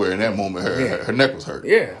of nowhere in that moment, her neck was hurt.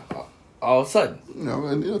 Yeah, all of a sudden.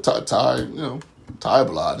 Ty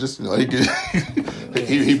obliges.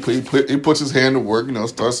 He puts his hand to work.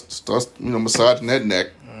 Starts massaging that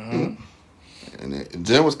neck. Mm-hmm. And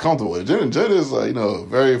Jen was comfortable with it. Jen is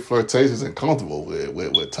very flirtatious and comfortable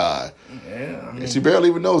with Ty. Yeah, and she barely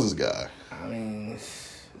even knows this guy. I mean,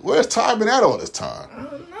 where's Ty been at all this time? I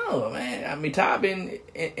don't know, man. I mean, Ty been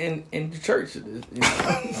in the church.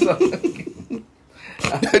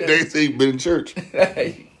 They say he been in church.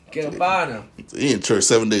 Can't find him. He in church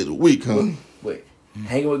 7 days a week, huh? Wait,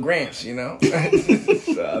 hanging with Gramps, So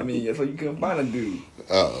I mean, so you couldn't find a dude.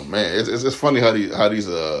 Oh man, it's funny how these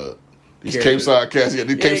Cape Side cats,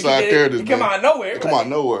 these Cape Side characters, come out of nowhere. Come out of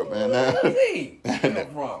nowhere, man. Where he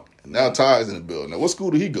from? Now Ty's in the building. Now, what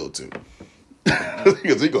school did he go to?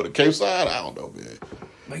 Does he go to Cape Side? I don't know, man.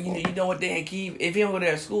 But you know what, Dan Keith? If he don't go to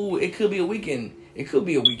that school, it could be a weekend.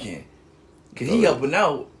 Because he helping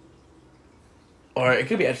out. Or it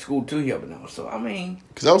could be at school too, he helping out. So, I mean.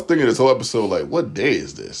 Because I was thinking this whole episode, like, what day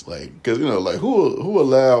is this? Like, because, who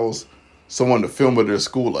allows someone to film at their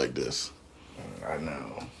school like this? I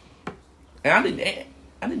know. And I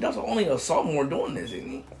think that's only a sophomore doing this, isn't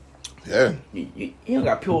he? Yeah. He ain't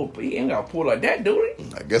got pulled like that, do he?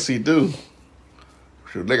 I guess he do.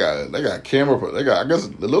 Sure, they got camera. I guess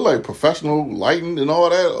it look like professional lighting and all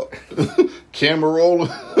that. Camera roller.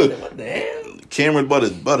 What the hell? Camera about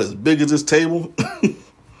as big as this table. Yeah,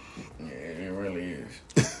 it really is.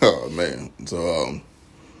 Oh man. So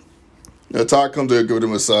Ty comes there to give him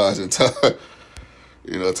a massage, and Ty,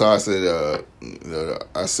 Ty said,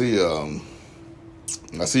 I see I'm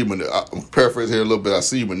paraphrasing here a little bit. I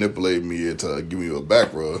see you manipulating me into giving you a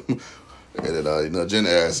back rub. And then Jen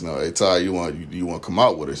asked, hey Ty, you want to come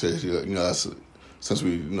out with her? She said, that's, since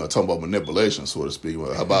we talking about manipulation, so to speak.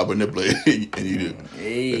 Well, how about manipulate and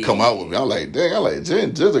you come out with me? I'm like, dang, I like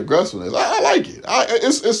Jen's aggressiveness. I like it.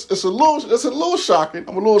 It's a little shocking.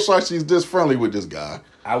 I'm a little shocked she's this friendly with this guy.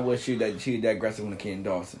 I wish she was that aggressive when it came to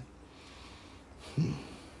Dawson.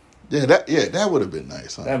 Yeah, that would have been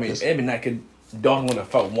nice. Huh? I mean, it'd be nice because Dawson would have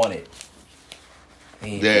felt wanted.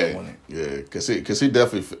 Yeah, because it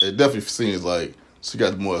definitely seems like she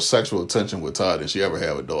got more sexual attention with Ty than she ever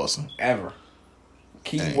had with Dawson. Ever.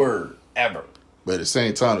 Key word, ever. But at the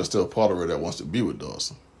same time, there's still part of her that wants to be with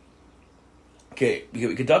Dawson. Okay,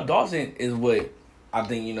 because Dawson is what I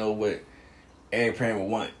think, what every parent would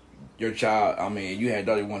want your child. I mean, you had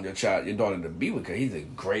daughter, you want your daughter to be with, because he's a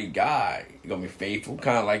great guy. He's going to be faithful,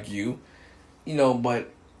 kind of like you. But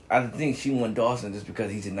I think she wanted Dawson just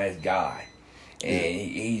because he's a nice guy. And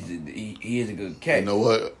he is a good cat. You know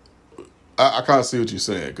what? I kind of see what you're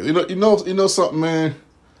saying. Because you know something, man?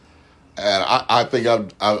 And I think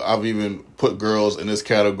I've even put girls in this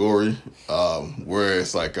category where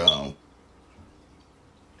it's like,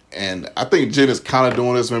 and I think Jen is kind of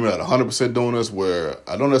doing this, maybe not 100% doing this, where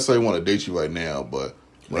I don't necessarily want to date you right now, but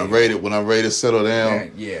when I'm ready to settle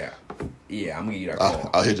down, yeah, I'm gonna give you that call.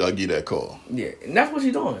 I'll give you that call. Yeah, and that's what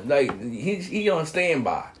she's doing. Like he on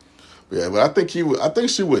standby. Yeah, but I think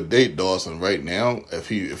she would date Dawson right now if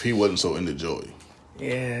he wasn't so into Joey.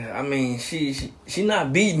 Yeah, I mean, she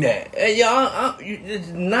not beating that. Hey, y'all, it's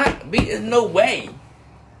not beat. There's no way.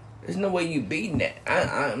 There's no way you beating that.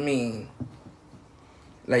 I mean,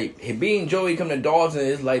 like beating Joey coming to Dawson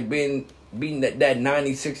is like beating that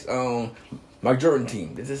 96 Mike Jordan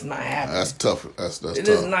team. This is not happening. That's tough. That's tough. It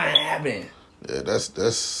is not happening. Yeah, that's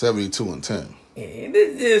 72-10. Yeah,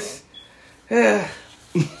 this is.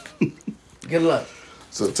 Good luck.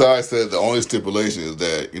 So Ty said the only stipulation is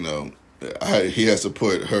that he has to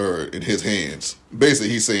put her in his hands. Basically,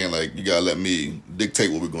 he's saying, like, you gotta let me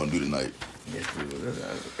dictate what we're gonna do tonight. Yes,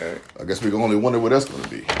 okay. I guess we can only wonder what that's gonna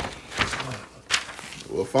be.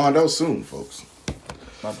 We'll find out soon, folks.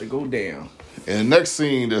 About to go down. And the next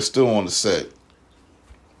scene, they're still on the set.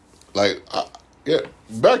 Like,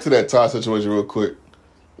 back to that Ty situation real quick.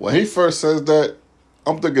 When he first says that,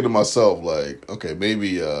 I'm thinking to myself, like, okay,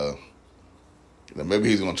 maybe maybe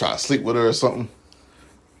he's gonna try to sleep with her or something.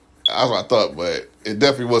 That's what I thought, but it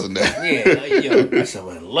definitely wasn't that. Yeah, that shit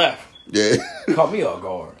went left. Yeah. Caught me off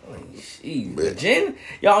guard. Like, Jen,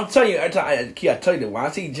 y'all, I'm telling you, every time I tell you that when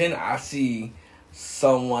I see Jen, I see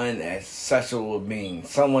someone as sexual being.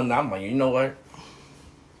 Someone I'm like, you know what?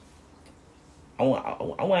 I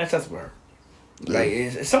want to have sex with her. Yeah. Like,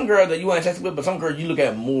 it's some girl that you want to have sex with, but some girl you look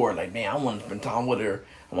at more like, man, I want to spend time with her.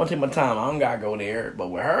 I want to take my time. I don't gotta go there. But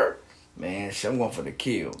with her, man, I'm going for the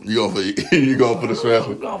kill. You going for the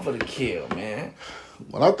special? I'm going for the kill, man.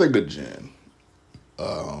 When I think of Jen,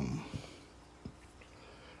 I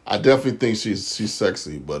definitely think she's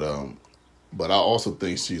sexy, but I also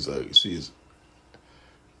think she's as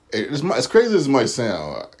crazy as it might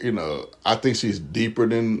sound, I think she's deeper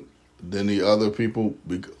than the other people,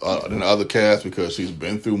 than the other cast, because she's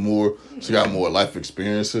been through more. She got more life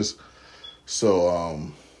experiences.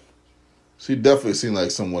 So she definitely seemed like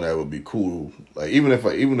someone that would be cool. Like even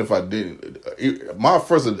if I didn't, my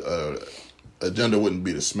first agenda wouldn't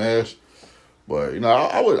be to smash, but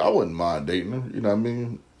I wouldn't mind dating her. You know what I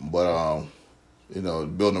mean? But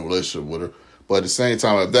building a relationship with her. But at the same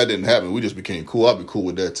time, if that didn't happen, we just became cool. I'd be cool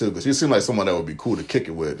with that too, because she seemed like someone that would be cool to kick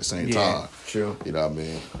it with at the same time. True. You know what I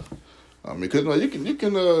mean? Because you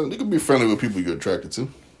can be friendly with people you're attracted to.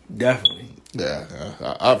 Definitely. Yeah,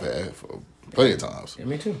 I've had for plenty of times. Yeah,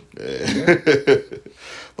 me too. Yeah.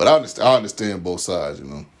 But I understand both sides,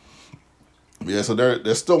 Yeah, so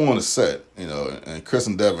they're still on the set, and Chris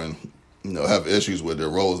and Devin, have issues with their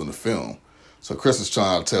roles in the film. So Chris is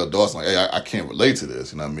trying to tell Dawson, like, hey, I can't relate to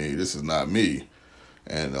this. You know what I mean? This is not me.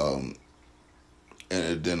 And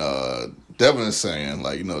then Devin is saying,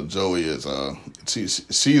 like, Joey is she's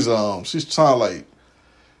trying to, like,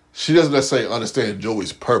 she doesn't necessarily understand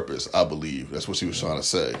Joey's purpose, I believe. That's what she was trying to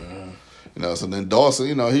say. Mm-hmm. So then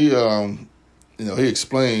Dawson, he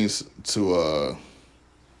explains to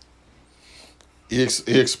he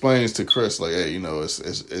explains to Chris, like, hey,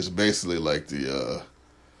 it's basically like the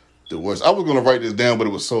worst. I was gonna write this down, but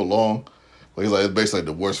it was so long. But he's like, it's basically like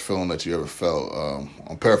the worst feeling that you ever felt.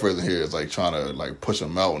 I'm paraphrasing here. It's like trying to, like, push a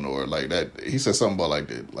mountain or like that. He said something about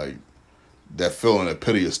like that feeling in the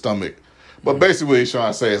pit of your stomach. But basically what he's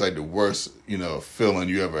trying to say is like the worst, feeling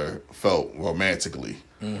you ever felt romantically.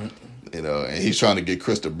 Mm-hmm. And he's trying to get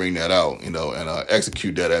Chris to bring that out, and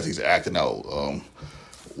execute that as he's acting out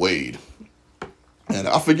Wade. And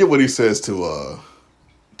I forget what he says to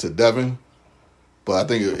Devin, but I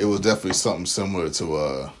think it was definitely something similar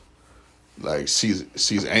to like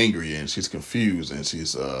she's angry and she's confused and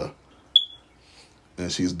she's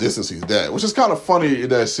this and she's that, which is kind of funny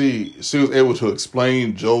that she was able to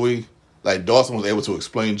explain Joey, like Dawson was able to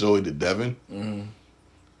explain Joey to Devin. Mm-hmm.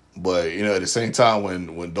 But you know, at the same time,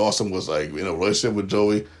 when Dawson was like in a relationship with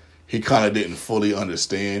Joey, he kind of didn't fully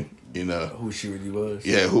understand, you know, who she really was.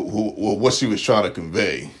 Yeah, what she was trying to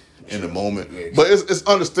convey in the moment. Yeah, but it's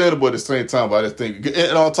understandable at the same time. But I just think,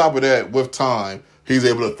 and on top of that, with time, he's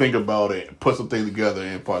able to think about it, put some things together,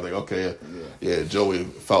 and probably like, okay, yeah, Joey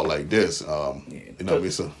felt like this. You know what I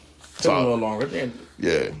mean? So took a little longer.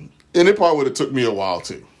 Yeah, and it probably would have took me a while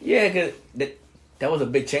too. Yeah, because that was a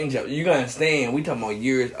big change up. You gotta understand, we talking about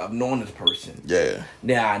years of knowing this person. Yeah.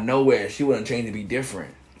 Now I know where she wouldn't change to be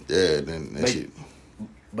different. Yeah, then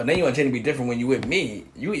but then you want to change to be different when you with me.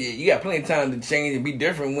 You got plenty of time to change and be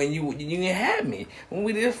different when you didn't have me. When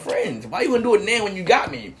we just friends. Why you want to do it now when you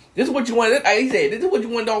got me? This is what you wanted. Like he said, this is what you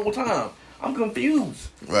wanted the whole time. I'm confused.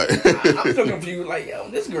 Right. I'm still confused. Like, yo,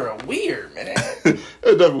 this girl weird, man. It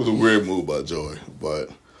definitely was a weird move by Joey. But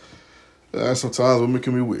sometimes women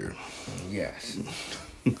can be weird. Yes.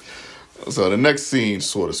 So the next scene,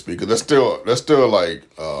 so to speak, because they're still like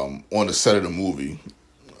on the set of the movie,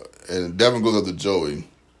 and Devin goes up to Joey.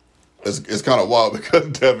 It's kind of wild because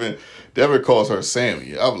Devin calls her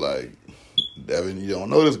Sammy. I'm like, Devin, you don't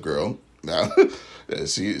know this girl now.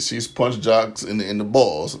 She's punched jocks in the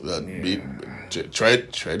balls.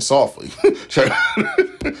 Tread softly.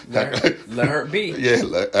 let her be.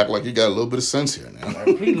 Yeah, act like you got a little bit of sense here now.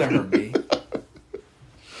 Please let her be.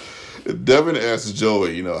 Devin asks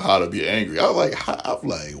Joey, you know, how to be angry. I'm like,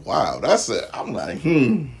 wow, that's it. I'm like,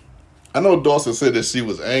 I know Dawson said that she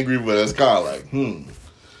was angry, but it's kind of like,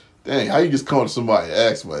 dang, how you just come to somebody and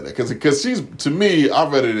ask about that? Because she's, to me, I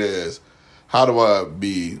read it as, how do I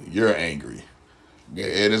be, you're angry. Yeah.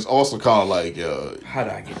 And it's also kind of like, how do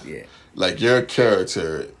I get that? Like your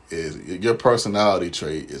character is, your personality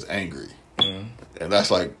trait is angry. Mm-hmm. And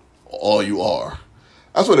that's like all you are.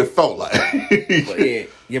 That's what it felt like.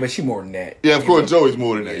 But she more than that. Yeah, of course, Joey's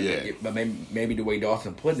more than that. Yeah, but maybe the way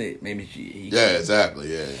Dawson put it, maybe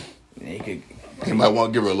exactly. Yeah, he might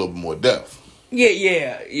want to give her a little bit more depth.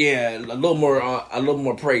 Yeah, a little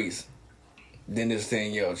more praise than just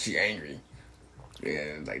saying, yo, she angry.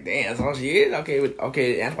 Yeah, like damn, that's all she is.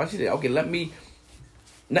 Okay, that's why she said, okay, let me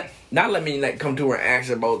not let me like come to her and ask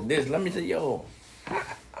her about this. Let me say, yo,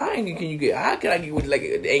 how angry can you get? How can I get with like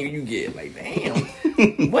the anger you get? Like, damn,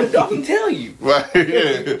 what did Dawson tell you? Right?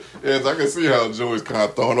 Yeah. So I can see how Joey's kind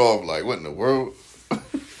of thrown off. Like, what in the world?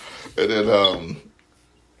 And then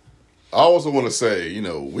I also want to say, you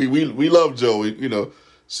know, we love Joey. You know,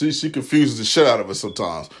 she confuses the shit out of us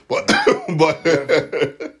sometimes, but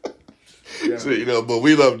yeah. So, you know, but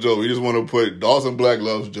we love Joey. We just want to put Dawson Black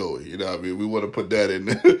loves Joey. You know what I mean? We want to put that in.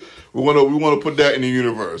 we want to put that in the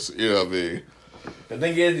universe. You know what I mean? The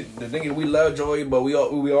thing is, we love Joey, but we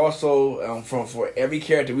also for every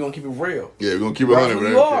character, we gonna keep it real. Yeah, we're gonna keep it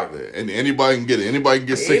 100. And anybody can get it. Anybody can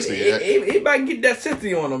get 60. Anybody can get that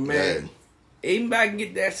 60 on them, man. Yeah. Anybody can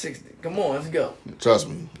get that 60. Come on, let's go. Trust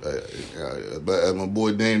me. But as my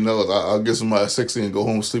boy Dane knows, I'll get somebody 60 and go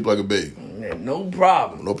home and sleep like a baby. Yeah, no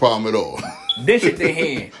problem. No problem at all. Dish at their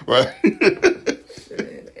hand. Right.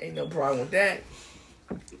 Ain't no problem with that.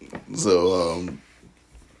 So,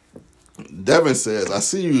 Devin says, I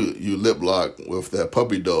see you lip lock with that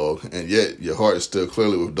puppy dog, and yet your heart is still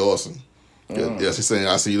clearly with Dawson. Yeah, she's saying,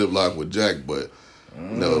 I see you lip lock with Jack, but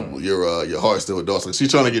no, your heart's still with Dawson. She's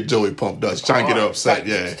trying to get Joey pumped up. She's trying to get her upset.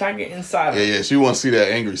 She's trying to get inside her. Yeah. She wants to see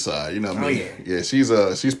that angry side. You know what I mean? Yeah,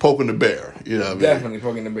 she's poking the bear. You know what I mean? Definitely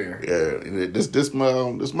poking the bear. Yeah, this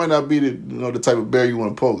might not be the type of bear you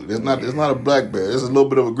want to poke. It's not a black bear. It's a little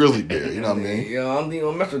bit of a grizzly bear. You know what I mean? Yeah, I don't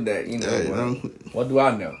even mess with that. You know, yeah, what do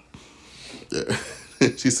I know? Yeah.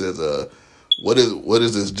 She says, what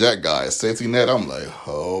is this Jack guy? A safety net? I'm like,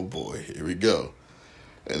 oh boy, here we go.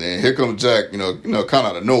 And then here comes Jack, you know, kind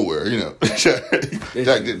of out of nowhere, you know.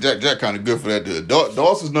 Jack kind of good for that dude.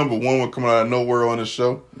 Dawson's number one coming out of nowhere on this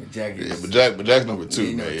show. Jack is, but Jack's number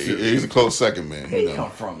two, man. He's a close second, man. Where he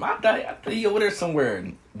come from? I thought he over there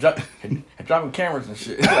somewhere dropping cameras and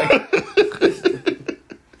shit. Like,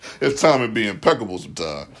 it's time to be impeccable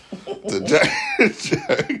sometimes. So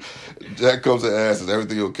Jack comes and asks, is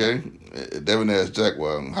everything okay? Devin asks Jack,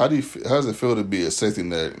 well, how does it feel to be a safety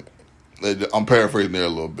net? I'm paraphrasing there a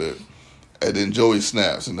little bit. And then Joey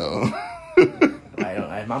snaps, you know.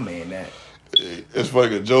 I my man that. It's funny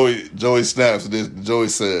because Joey snaps and this. Joey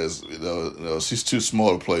says, she's too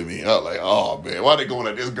small to play me. I'm like, oh man, why they going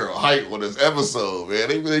at this girl height on this episode, man?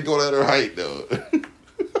 They going at her height though.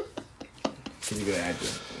 She's a good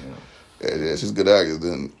actress. Yeah, she's a good actress.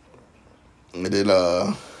 And then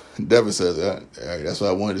Devin says, that's what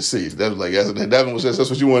I wanted to see. Devin was like, Devin was just, that's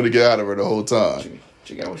what you wanted to get out of her the whole time.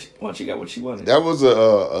 She got what she wanted. That was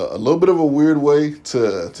a little bit of a weird way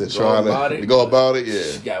to try to go about it. Yeah,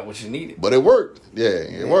 she got what she needed, but it worked. Yeah,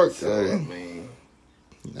 it worked. So,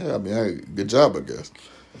 I mean, good job, I guess.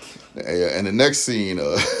 And the next scene,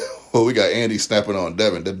 we got Andy snapping on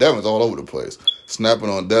Devin. Devin's all over the place, snapping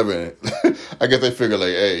on Devin. I guess they figure like,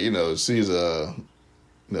 hey, she's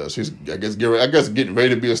she's I guess getting ready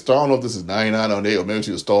to be a star. I don't know if this is 99 on 8 or maybe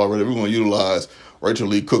she's a star already. We're gonna utilize Rachel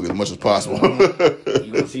Lee Cook as much as possible.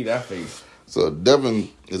 You gonna see that face. So Devin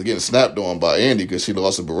is getting snapped on by Andy because she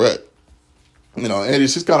lost a beret. Andy,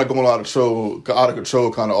 she's kind of going out of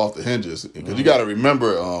control, kind of off the hinges. Because you got to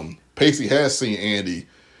remember, Pacey has seen Andy,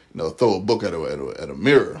 throw a book at a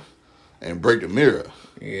mirror and break the mirror.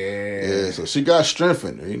 Yeah. So she got strength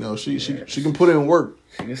in her. She can put in work.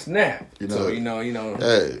 She can snap. So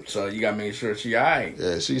Hey. So you gotta make sure she alright.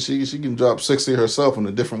 Yeah, she can drop 60 herself in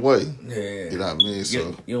a different way. Yeah. You know what I mean?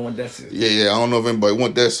 So you don't want that 60. Yeah. I don't know if anybody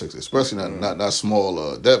want that 60, especially not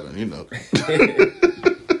small Devin.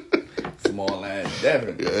 Small ass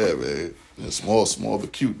Devin. Yeah, man. And small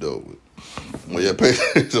but cute though. Well, yeah.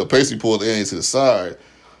 So Pacey pulls Andy to the side.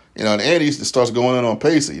 And Andy starts going in on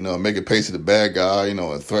Pacey. Making Pacey the bad guy.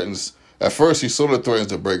 And threatens. At first, he sort of threatens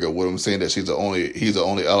to break up with him, saying that he's the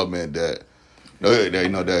only element that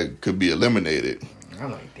that could be eliminated.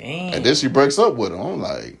 I'm like, damn. And then she breaks up with him. I'm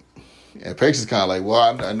like, and Pacey's kind of like,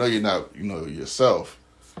 well, I know you're not, yourself.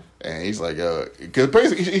 And he's like, because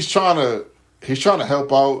basically he's trying to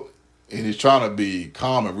help out, and he's trying to be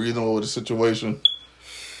calm and reasonable with the situation.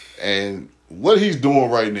 And what he's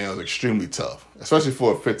doing right now is extremely tough, especially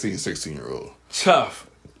for a 15, 16-year-old. Tough.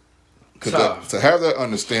 Because to have that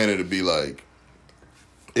understanding to be like,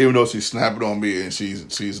 even though she's snapping on me and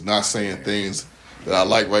she's not saying things that I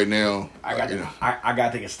like right now, I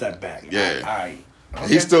gotta take a step back. Yeah. All right. Okay.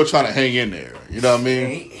 He's still trying to hang in there. You know what I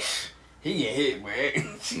mean? He getting hit,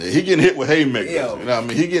 man. Yeah, he getting hit with haymakers. Yo. You know what I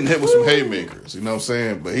mean? He getting hit with some haymakers. You know what I'm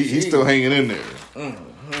saying? But he's still hanging in there.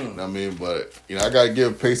 Mm-hmm. You know what I mean? But I gotta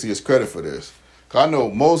give Pacey his credit for this. 'Cause I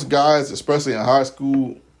know most guys, especially in high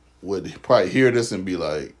school, would probably hear this and be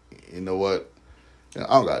like, you know what? I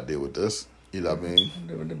don't gotta deal with this. You know what I mean?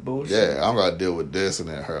 Deal with the bullshit. Yeah, I don't gotta deal with this. And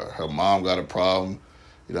then her mom got a problem.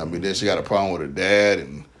 You know what I mean? Then she got a problem with her dad,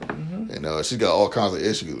 and she's got all kinds of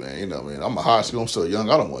issues, man. You know what I mean? I'm in high school. I'm still young.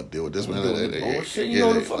 I don't want to deal with this, man. Bullshit. You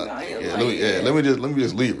know the fuck I am. Let me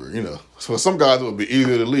just leave her. So some guys it would be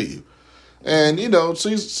easier to leave, and she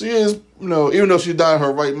is, even though she's not in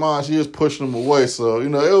her right mind, she is pushing them away. So it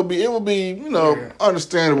would be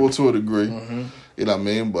understandable to a degree. Mm-hmm. You know what I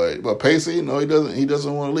mean? But Pacey, he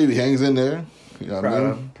doesn't want to leave. He hangs in there. You know what I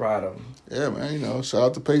mean? Proud of him. Yeah, man. Shout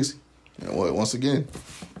out to Pacey. Once again.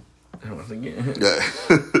 Yeah.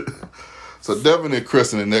 So Devin and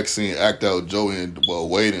Chris in the next scene act out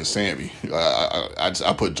Wade and Sammy.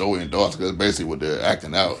 I put Joey and Dawson because that's basically what they're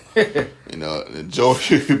acting out. And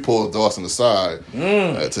Joey pulls Dawson aside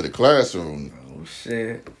to the classroom. Oh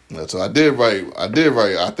shit. So I did write.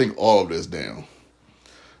 I think all of this down.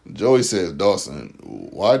 Joey says, Dawson,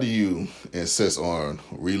 why do you insist on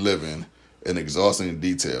reliving in exhausting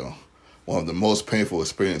detail one of the most painful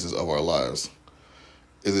experiences of our lives?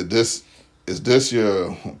 Is this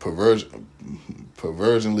your pervertly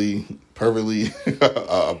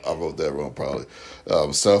I wrote that wrong probably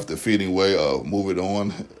self-defeating way of moving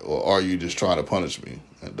on, or are you just trying to punish me?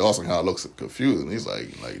 And Dawson kind of looks confused and he's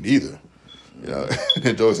like neither.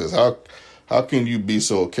 And Joey says, how can you be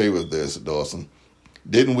so okay with this, Dawson?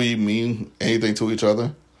 Didn't we mean anything to each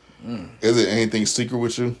other? Is it anything secret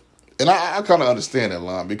with you? And I kind of understand that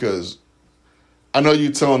line because I know you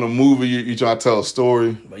telling a movie, you trying to tell a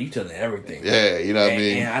story. But you telling everything. Yeah, you know what I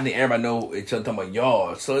mean? And I think everybody know each other talking about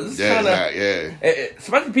y'all. So it's kind of...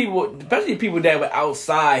 Especially people that were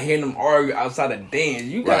outside, hearing them argue outside the dance.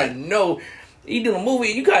 You got to know... You do a movie,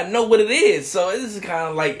 you got to know what it is. So this is kind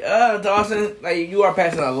of like, Dawson, like you are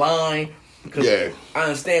passing a line... Cause I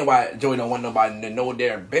understand why Joey don't want nobody to know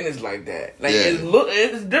their business like that. Like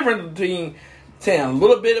it's different between saying a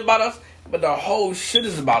little bit about us, but the whole shit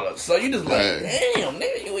is about us. So you just like, damn,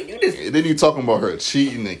 nigga, you just. And then you talking about her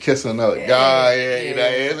cheating and kissing another guy, and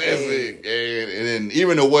then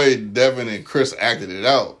even the way Devin and Chris acted it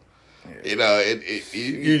out,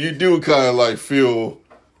 you do kind of like feel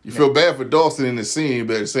You feel bad for Dawson in the scene,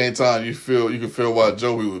 but at the same time, you can feel why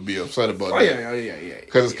Joey would be upset about that. Yeah.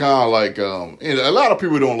 Because it's kind of like, a lot of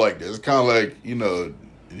people don't like this. It's kind of like,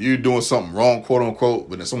 you doing something wrong, quote unquote,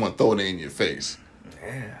 but then someone throwing it in your face.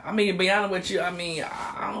 Yeah, I mean, to be honest with you,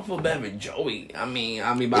 I don't feel bad for Joey.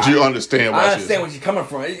 But you understand. I understand where you're coming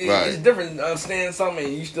from. It's different understanding something,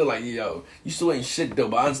 and you still like, you still ain't shit though.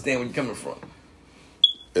 But I understand where you're coming from.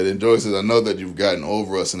 And then Joey says, I know that you've gotten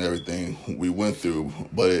over us and everything we went through,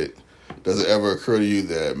 but does it ever occur to you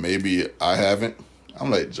that maybe I haven't? I'm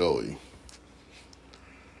like, Joey,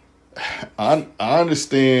 I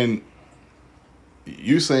understand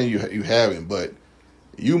you saying you haven't, but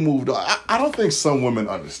you moved on. I don't think some women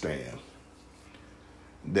understand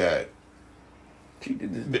that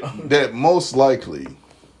most likely,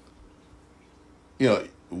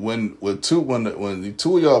 when the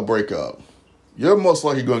two of y'all break up, you're most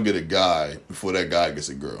likely going to get a guy before that guy gets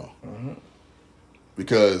a girl. Mm-hmm.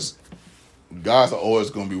 Because guys are always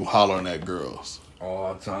going to be hollering at girls.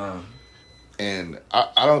 All the time. And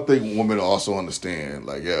I don't think women also understand,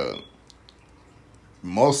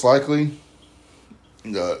 most likely,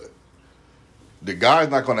 the guy's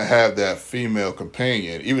not going to have that female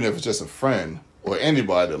companion, even if it's just a friend or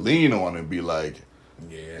anybody, to lean on and be like,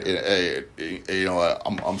 hey,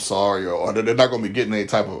 I'm sorry, or they're not going to be getting any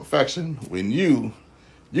type of affection. When you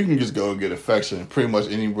can just go and get affection pretty much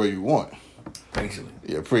anywhere you want. Basically.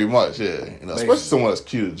 Yeah, pretty much, yeah. Especially someone that's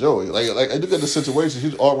cute as Joey. Like I look at the situation,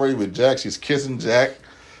 she's already with Jack, she's kissing Jack.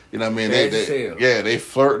 You know what I mean? They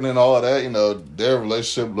flirting and all that. Their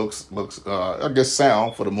relationship looks I guess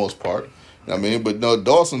sound for the most part. You know what I mean? But no,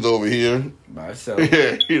 Dawson's over here. By herself.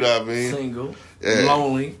 Yeah, you know what I mean? Single. Yeah.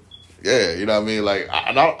 Lonely. Yeah, you know what I mean? Like,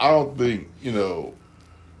 I don't think, I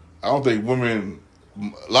don't think women,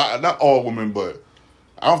 not all women, but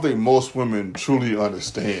I don't think most women truly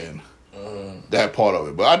understand that part of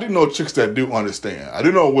it. But I do know chicks that do understand. I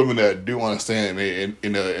do know women that do understand,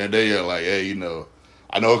 and they are like, hey, I know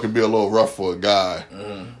it can be a little rough for a guy.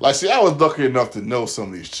 Like, see, I was lucky enough to know some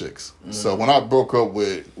of these chicks. So when I broke up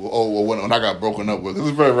with, when I got broken up with, it was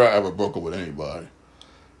very rare I ever broke up with anybody.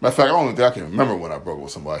 Matter of fact, I don't think I can remember when I broke up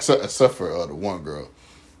with somebody, except for the one girl.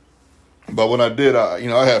 But when I did, I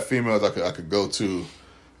had females I could go to,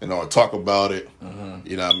 and talk about it.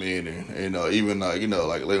 You know what I mean? And even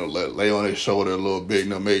lay on their shoulder a little bit.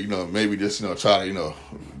 Maybe just try to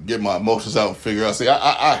get my emotions out and figure out. See,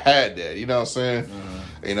 I had that. You know what I'm saying?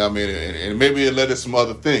 You know what I mean? And maybe it led to some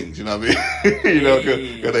other things. You know what I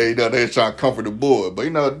mean? Because they're trying to comfort the boy.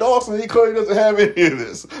 But Dawson, he clearly doesn't have any of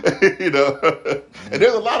this. And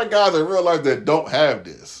there's a lot of guys in real life that don't have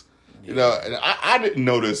this. And I didn't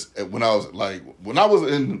know this when I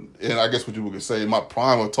was in I guess what you would say, my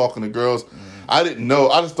prime of talking to girls. I didn't know.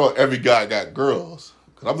 I just thought every guy got girls.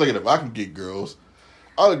 Because I'm thinking if I can get girls,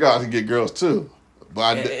 other guys can get girls too.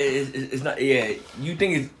 But it's not. Yeah, you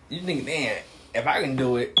think, man, if I can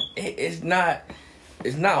do it, it's not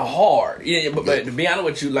hard. Yeah, but to be honest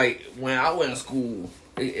with you, like when I went to school,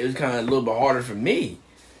 it was kind of a little bit harder for me.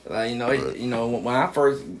 Like when I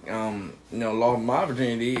first lost my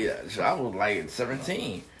virginity, I was like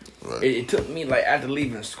 17. Right. It took me like after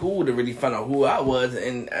leaving school to really find out who I was,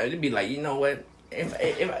 and it'd be like, you know what,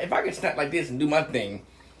 if I can snap like this and do my thing,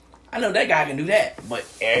 I know that guy can do that. But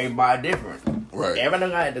everybody different. Right.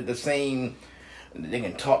 Everybody got the same. They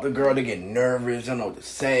can talk to the girl. They get nervous. Don't know what to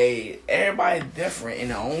say. Everybody different in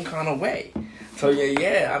their own kind of way. So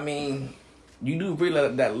yeah. I mean, you do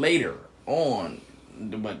realize that later on.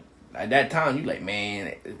 But at that time, you like,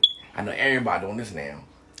 man, I know everybody doing this now.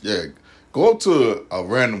 Yeah. Go up to a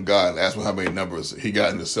random guy and ask him how many numbers he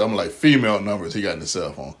got in the cell phone. Like female numbers he got in the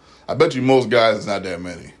cell phone. I bet you most guys it's not that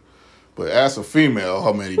many. But ask a female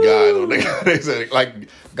how many guys they say, like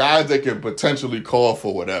guys that can potentially call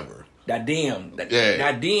for whatever. That DM. That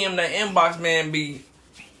inbox man be,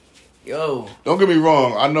 yo. Don't get me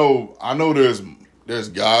wrong. I know there's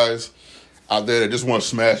guys out there that just want to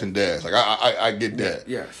smash and dash. Like I get that.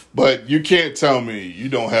 Yes. But you can't tell me you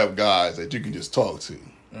don't have guys that you can just talk to.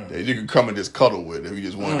 That you can come and just cuddle with if you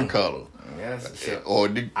just want to cuddle. Yes.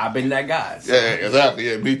 I've been that guy. So. Yeah, exactly.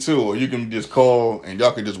 Yeah, me too. Or you can just call and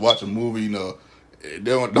y'all can just watch a movie.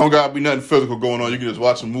 Don't gotta be nothing physical going on. You can just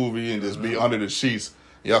watch a movie and just be under the sheets.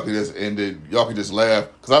 Y'all can just laugh.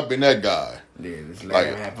 Cause I've been that guy. Yeah, just laugh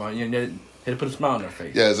and have fun. You had to put a smile on their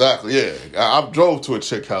face. Yeah, exactly. Yeah, I drove to a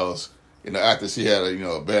chick house. After she had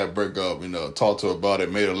a bad breakup, talked to her about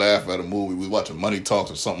it, made her laugh at a movie. We was watching Money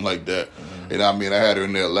Talks or something like that. I had her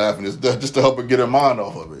in there laughing just to help her get her mind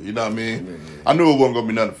off of it. You know what I mean? Yeah. I knew it wasn't gonna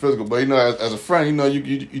be nothing physical, but as a friend,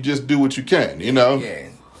 you just do what you can. Yeah.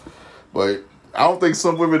 But I don't think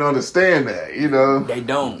some women understand that. You know, they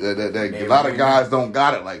don't. A lot of guys don't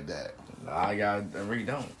got it like that. A lot of guys really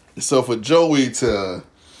don't. So for Joey to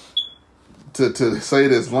say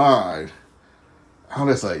this line, I'm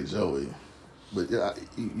just like, Joey, but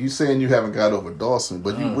you saying you haven't got over Dawson,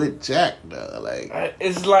 but you with Jack though, like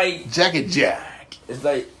it's like Jack and Jack. It's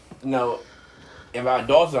like, if I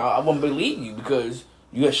Dawson, I wouldn't believe you because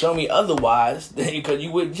you had shown me otherwise because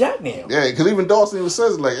you with Jack now. Yeah, because even Dawson even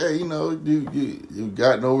says like, hey, you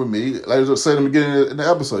gotten over me. Like I was saying in the beginning of the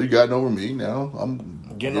episode, you gotten over me. Now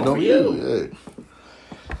I'm getting over you.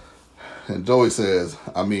 Yeah. And Joey says,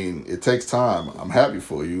 I mean, it takes time. I'm happy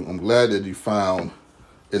for you. I'm glad that you found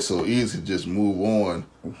it's so easy to just move on.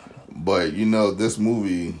 But, this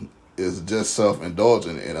movie is just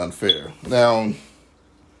self-indulgent and unfair. Now,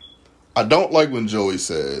 I don't like when Joey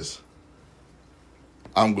says,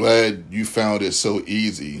 I'm glad you found it so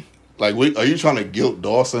easy. Like, are you trying to guilt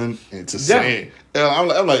Dawson into saying?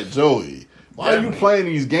 I'm like, Joey, why are you playing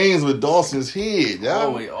these games with Dawson's head?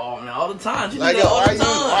 All the time. Like,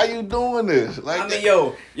 why you doing this? Like,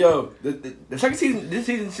 the second season, this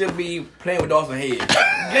season should be playing with Dawson's head.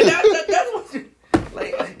 That's what you,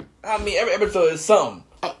 every episode is something.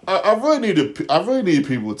 I really need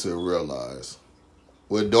people to realize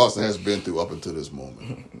what Dawson has been through up until this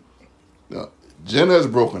moment. Now, Jenna has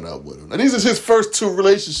broken up with him. And these are his first 2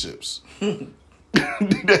 relationships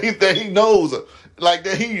that he knows. Like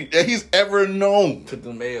that he's ever known. Took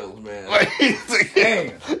them L's, man. Like he's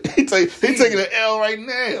taking an L right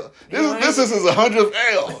now. This is his 100th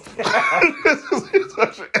L.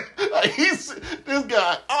 This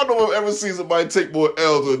guy. I don't know if I've ever seen somebody take more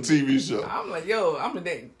L's on a TV show. I'm like,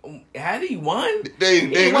 had he won? This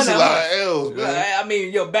is a lot of L's,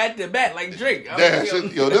 man. Back to back like Drake. This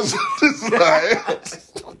is a lot of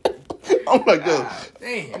L's. I'm like,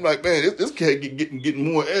 damn. I'm like, man, this cat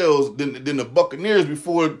getting more L's than the Buccaneers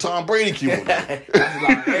before Tom Brady came. That's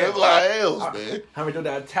a lot of L's, man. I'm ready to throw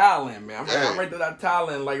that towel in, man. I'm ready to throw that towel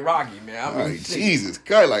in like Rocky, man. I'm like, Jesus,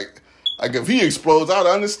 guy, like if he explodes, I'd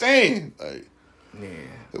understand. Like,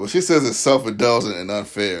 when she says it's self-indulgent and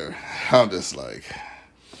unfair, I'm just like,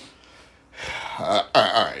 all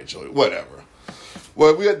right, Joey, whatever.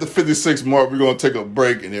 Well, we at the 56 mark. We're gonna take a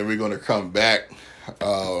break and then we're gonna come back.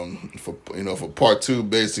 For part 2,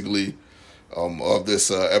 basically, of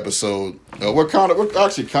this episode. We're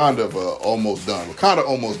actually kind of almost done. We're kind of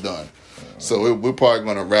almost done. So we're probably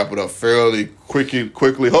going to wrap it up fairly quickly.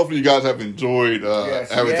 Hopefully you guys have enjoyed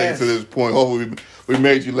everything to this point. Hopefully we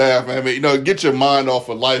made you laugh, man. Get your mind off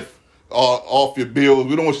of life, off your bills.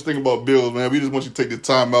 We don't want you to think about bills, man. We just want you to take the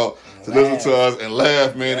time out to listen to us and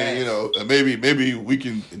laugh, man. And and maybe we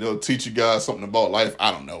can teach you guys something about life.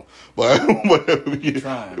 I don't know, but we can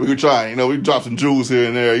try. We drop some jewels here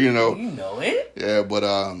and there. You know it. Yeah, but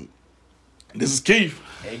this is Keith,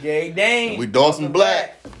 aka Dane. We Dawson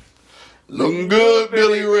Black. Looking good,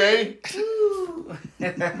 Billy Ray.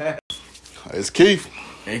 It's Keith,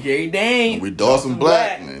 aka Dane. We Dawson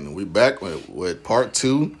Black, and we back with part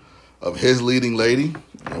 2 of His Leading Lady.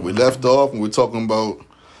 And we left off and we're talking about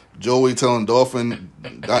Joey telling Dawson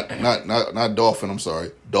that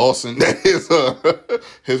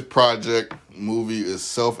his project movie is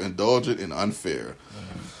self-indulgent and unfair.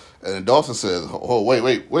 And then Dawson says, "Oh,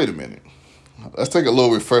 wait a minute. Let's take a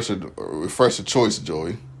little refresher choice,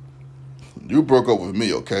 Joey. You broke up with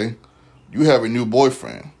me, okay? You have a new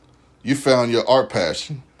boyfriend. You found your art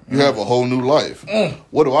passion. You have a whole new life.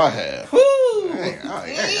 What do I have?"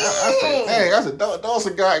 I said,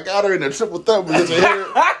 Dawson got her in the triple thumb and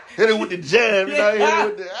hit her with the jab.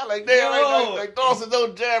 I like, damn, like Dawson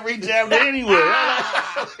don't jab, he jabbed her anyway.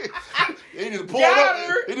 He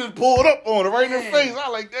just pulled up on her right in her face. I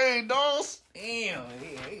like, dang, Dawson. Damn.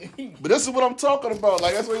 But this is what I'm talking about.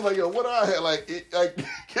 Like, that's what he's like, what I had.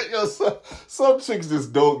 Some chicks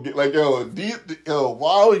just don't get, like,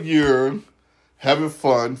 while you're having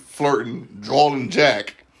fun, flirting, drawing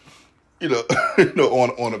Jack,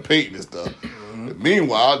 on a painting and stuff. Mm-hmm.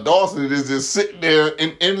 Meanwhile, Dawson is just sitting there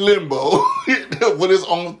in limbo with his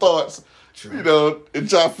own thoughts, and trying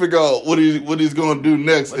to figure out what he's going to do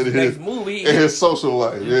next in his social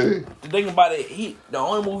life. Yeah. The thing about it, the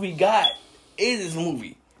only movie he got is this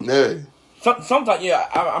movie. Yeah. Sometimes,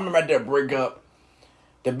 I remember at that breakup,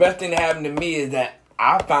 the best thing that happened to me is that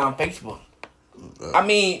I found Facebook. I'm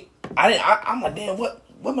like, damn, what's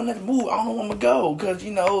my next move? I don't know where I'm going to go. Because,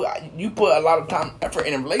 you put a lot of time, effort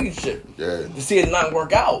in a relationship to see it not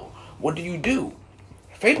work out. What do you do?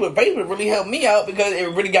 Facebook really helped me out because it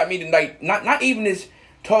really got me to, like, not even just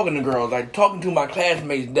talking to girls, like talking to my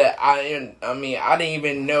classmates that I didn't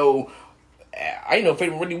even know I didn't know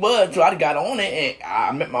Facebook really was, so I got on it and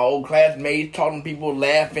I met my old classmates, talking to people,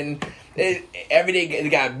 laughing. Every day it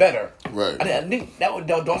got better. Right. I think that was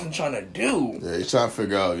Dawson trying to do. Yeah, he's trying to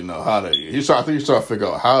figure out, how to. I think he's trying to figure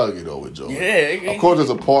out how to get over Joey. Yeah. Of course, there's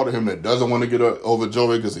a part of him that doesn't want to get over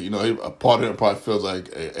Joey because a part of him probably feels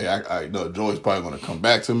like, I know Joey's probably going to come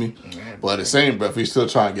back to me. But at the same breath, he's still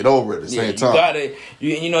trying to get over it at the same time.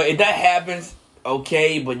 If that happens,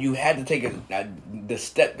 okay, but you had to take the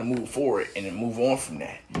step to move forward and then move on from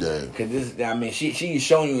that. Yeah. Because she's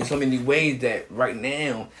showing you in so many ways that right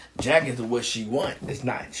now, Jack is what she wants. It's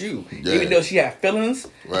not you. Yeah. Even though she has feelings,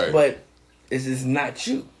 right. But it's just not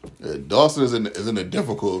you. Yeah, Dawson is in a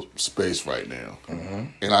difficult space right now. Mm-hmm.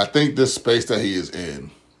 And I think this space that he is in,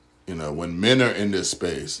 when men are in this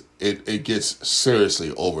space, it gets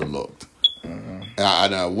seriously overlooked. Mm-hmm.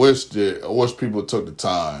 And I wish people took the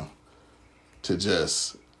time to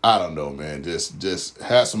just, I don't know, man, just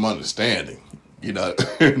have some understanding, about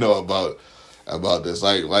this.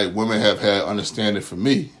 Like women have had understanding for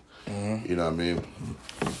me. Mm-hmm. You know what I mean?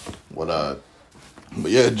 But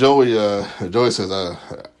yeah, Joey says,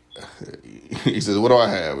 he says, what do I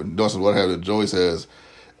have? And Dawson, what I have? And Joey says,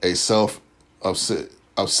 a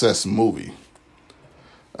self-obsessed movie.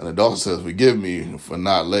 And then Dawson says, forgive me for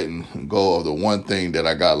not letting go of the one thing that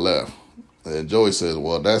I got left. And Joey says,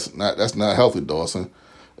 well, that's not healthy, Dawson.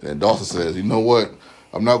 And then Dawson says, you know what?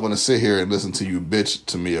 I'm not going to sit here and listen to you bitch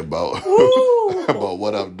to me about about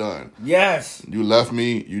what I've done. Yes. You left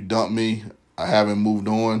me. You dumped me. I haven't moved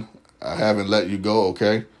on. I haven't let you go,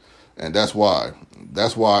 okay? And that's why.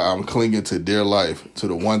 That's why I'm clinging to dear life, to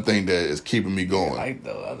the one thing that is keeping me going. Like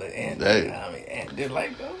though, other and dear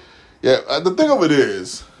life though. Yeah, the thing of it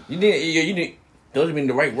is, you didn't. Those have been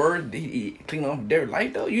the right word. He clean off their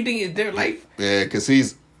life though. You think it's their life? Yeah, because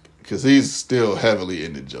he's still heavily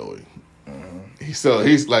into Joey. Mm-hmm. He's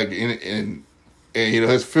like in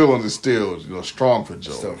his feelings is still strong for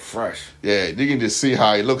Joey. Still fresh. Yeah, you can just see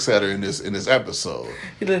how he looks at her in this episode.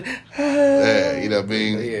 He's like, yeah, you know what I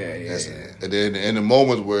mean. Yeah. And then in the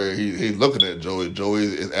moments where he's looking at Joey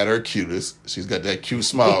is at her cutest. She's got that cute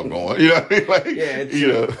smile going. You know what I mean? Like, yeah,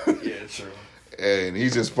 true. Yeah, true. And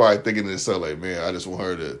he's just probably thinking to himself, like, man, I just want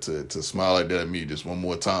her to smile like that at me just one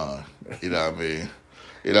more time. You know what I mean?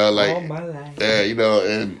 Like, all my life. Yeah,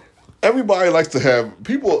 and everybody likes to have,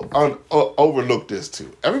 people overlook this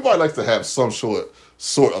too. Everybody likes to have some sort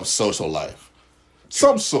of social life.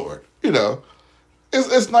 Some sort,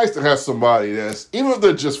 It's nice to have somebody that's, even if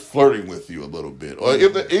they're just flirting with you a little bit, or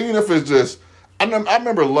even if it's just, I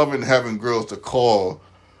remember loving having girls to call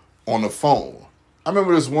on the phone. I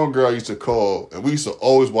remember this one girl I used to call, and we used to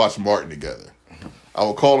always watch Martin together. I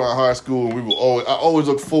would call her in high school, and I always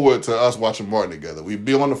look forward to us watching Martin together. We'd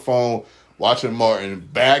be on the phone, watching Martin,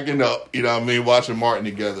 bagging up, watching Martin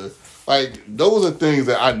together. Like, those are things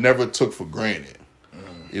that I never took for granted.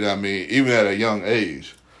 You know what I mean? Even at a young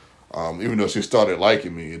age. Even though she started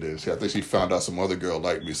liking me, I think she found out some other girl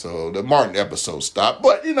liked me, so the Martin episode stopped.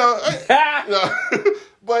 But,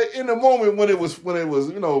 but in the moment when it was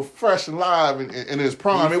fresh and live and in its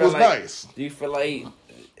prime, it was nice. Do you feel like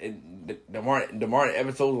the Martin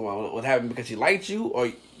episode was happening because she liked you, or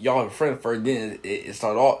y'all were friends first? Then it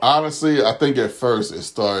started off. Honestly, I think at first it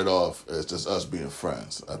started off as just us being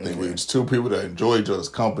friends. I think we were just two people that enjoy each other's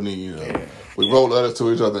company. We wrote letters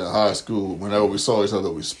to each other in high school. Whenever we saw each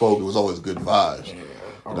other, we spoke. It was always good vibes. You know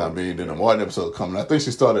what I mean? Then the Martin episode coming, I think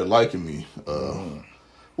she started liking me.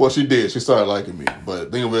 Well, she did. She started liking me. But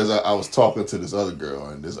the thing of it is, I was talking to this other girl,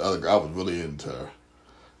 and this other girl, I was really into her.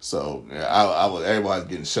 So everybody's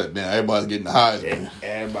getting shut down. Everybody's getting the highs. Yeah,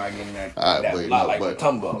 everybody getting that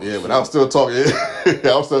tumbo. Yeah, but I was still talking.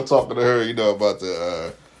 I was still talking to her, about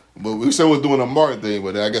the. But we still was doing a Martin thing.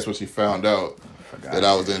 But I guess when she found out that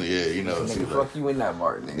I was in, fuck you in that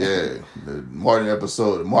Martin thing. Yeah, the Martin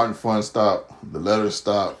episode, the Martin fun stopped, the letters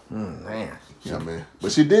stopped. Man. You know what I mean?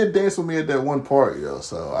 But she did dance with me at that one party,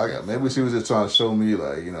 So maybe she was just trying to show me,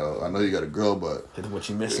 like, I know you got a girl, but that's what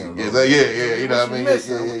you missing. Yeah, you know what I mean?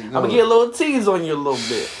 Yeah, I'm gonna get a little tease on you a little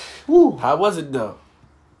bit. Woo. How was it though?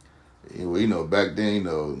 Well, back then,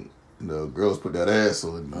 girls put that ass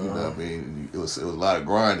on. You know what I mean? It was a lot of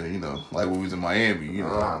grinding. Like when we was in Miami.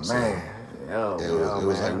 Oh so man, it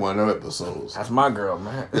was like one of them episodes. That's my girl,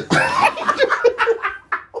 man.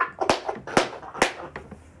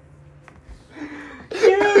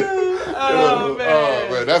 Oh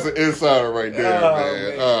man, that's an insider right there,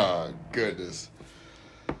 man. Oh goodness.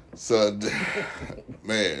 So,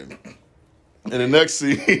 man, in the next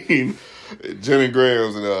scene, Jen and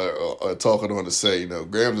Grams are talking on the set.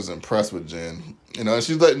 Grams is impressed with Jen. And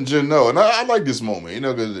she's letting Jen know. And I like this moment,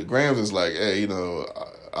 because Grams is like, hey,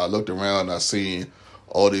 I looked around and I seen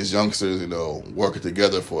all these youngsters, working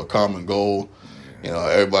together for a common goal.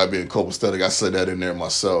 Everybody being copacetic. I said that in there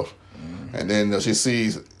myself. Mm-hmm. And then she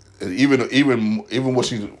sees even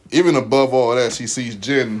above all that, she sees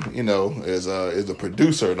Jen, as a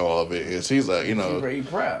producer and all of it, and she's like, she's very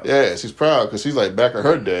proud. Yeah, she's proud because she's like, back in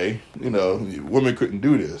her day, women couldn't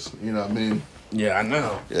do this. You know what I mean? Yeah, I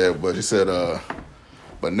know. Yeah, but she said,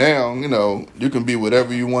 but now, you can be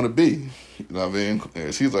whatever you want to be. You know what I mean?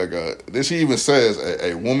 And she's like, then she even says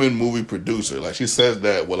a woman movie producer. Like, she says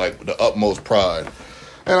that with like the utmost pride.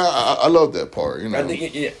 And I love that part,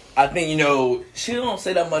 I think, she don't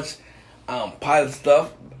say that much positive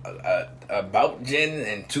stuff about Jen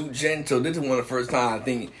and to Jen. So this is one of the first times I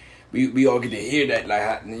think we all get to hear that.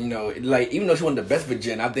 Like, even though she wasn't the best for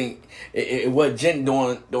Jen, I think it was Jen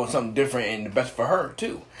doing something different and the best for her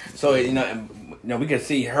too. So we can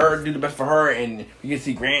see her do the best for her, and we can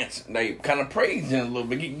see Grant's like kind of praise Jen a little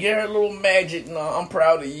bit, get her a little magic. I'm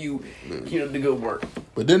proud of you. Keep up the good work.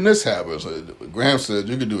 But then this happens. Graham says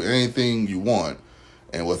you can do anything you want,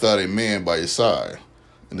 and without a man by your side.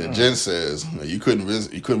 And then Jen says you couldn't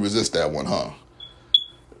resist that one, huh?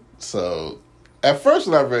 So at first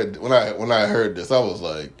when I heard this, I was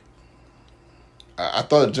like, I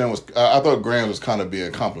thought Graham was kind of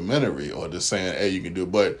being complimentary or just saying, hey, you can do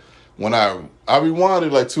it. But when I rewound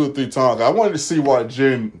it like 2 or 3 times, I wanted to see why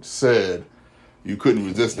Jen said you couldn't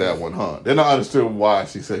resist that one, huh? Then I understood why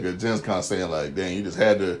she said, because Jen's kind of saying like, dang, you just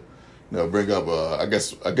had to, bring up, I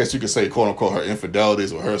guess you could say, quote unquote, her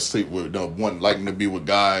infidelities or her sleep with, one liking to be with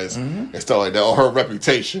guys and stuff like that, or her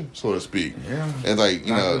reputation, so to speak. Yeah. And like,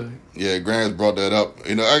 Grams brought that up.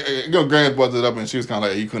 Grams brought that up, and she was kind of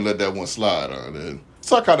like, you couldn't let that one slide.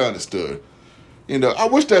 So I kind of understood. I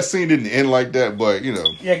wish that scene didn't end like that, but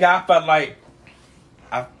Yeah, I felt like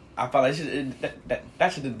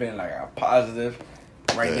that should have been like a positive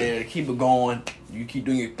right there. Keep it going. You keep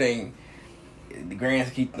doing your thing. The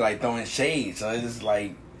Grants keep like throwing shade, so it's just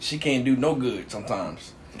like she can't do no good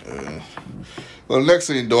sometimes. Well, next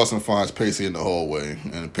thing, Dawson finds Pacey in the hallway,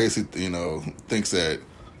 and Pacey, thinks that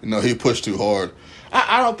he pushed too hard.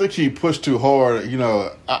 I don't think he pushed too hard.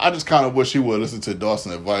 I just kind of wish he would listen to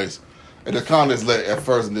Dawson's advice. And just kind of just let at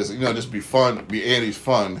first and just be fun, be Annie's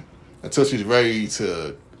fun until she's ready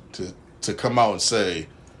to come out and say,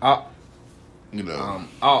 I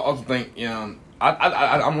also think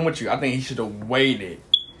I'm with you. I think he should have waited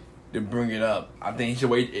to bring it up. I think he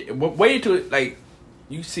should wait till like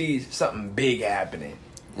you see something big happening,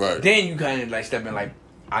 right? Then you kind of like step in like,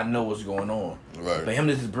 I know what's going on, right? But him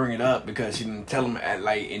to just bring it up because she didn't tell him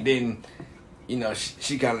and then.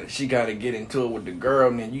 She gotta get into it with the girl,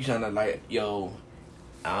 and then you kind of like,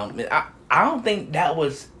 I don't think that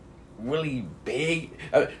was really big.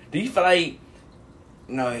 Do you feel like,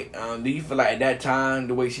 at that time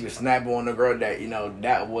the way she was snapping on the girl that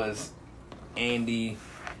that was Andy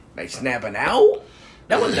like snapping out?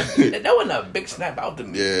 That wasn't a big snap out to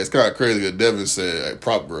me. Yeah, it's kind of crazy that Devin said, hey,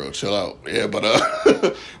 "Prop girl, chill out." Yeah, but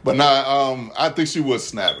I think she was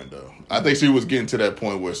snapping though. I think she was getting to that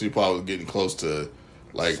point where she probably was getting close to,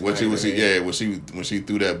 like when she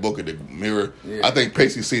threw that book at the mirror. Yeah. I think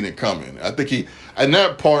Pacey seen it coming. I think he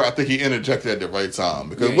interjected at the right time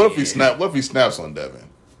because what if he snaps on Devin?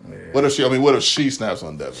 Yeah. What if she snaps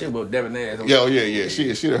on Devin? She will Devin ass. Yeah.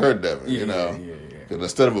 She'd have heard Devin. Yeah. Because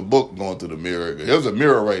instead of a book going through the mirror, there was a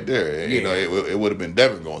mirror right there. Yeah. It would have been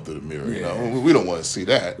Devin going through the mirror. Yeah. We don't want to see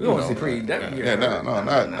that. We don't want to see pretty Devin. Yeah,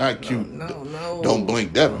 not cute. No. Don't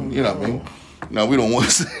blink Devin. You know what I mean? No, we don't want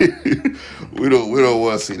to see. we don't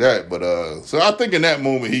want to see that. But so I think in that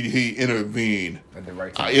moment he intervened at the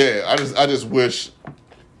right time. I just wish.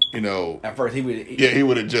 At first he would. He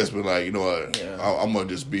would have just been like, I'm gonna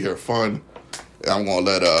just be her fun. I'm gonna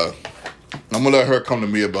let her come to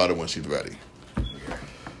me about it when she's ready.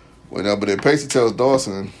 Well, but then Pacey tells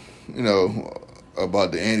Dawson,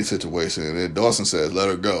 about the Andy situation, and then Dawson says, "Let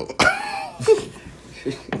her go." I'm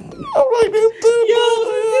like, this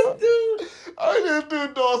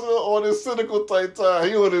dude Dawson on his cynical type time.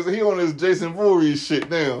 He on his Jason Voorhees shit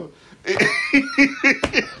now. Hey,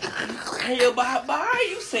 but how are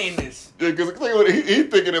you saying this? Yeah, because he's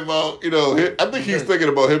thinking about, I think he's thinking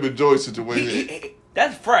about him and Joy's situation.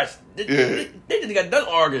 That's fresh. They just got done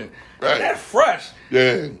arguing. Right. That's fresh.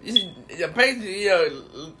 Yeah. Pacey,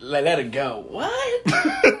 let it go. What?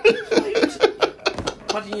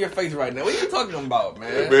 Punching your face right now. What are you talking about,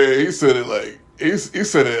 man? Man, he said it like, he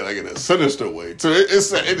said it like in a sinister way. So it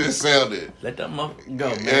just sounded. Let that motherfucker go,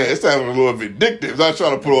 man. Yeah, it sounded a little vindictive. Not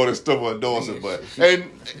trying to put all this stuff on Dawson, but and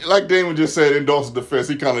like Damon just said in Dawson's defense,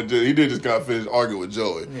 he did just kind of finish arguing with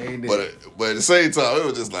Joey. Yeah, he did. But at the same time, it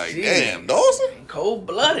was just like, damn, Dawson, cold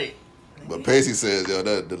blooded. But Pacey says, yo,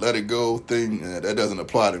 the let it go thing, that doesn't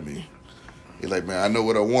apply to me. He's like, man, I know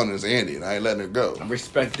what I want is Andy, and I ain't letting her go. I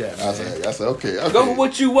respect that, man. I said, okay. Go with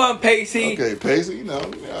what you want, Pacey. Okay, Pacey, you know.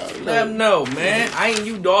 Let him know, man. I ain't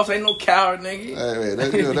you, Dawson. Ain't no coward, nigga. Hey,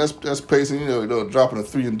 man, that's Pacey, dropping a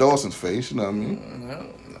 3 in Dawson's face, you know what I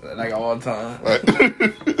mean? Like all the time. Right.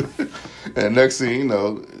 And next thing you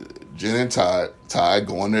know, Jen and Ty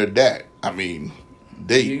going to date. I mean,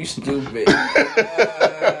 date. You stupid. No.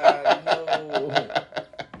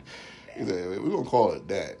 He said, we're going to call it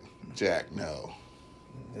that. Jack, no.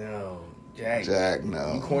 No. Jack,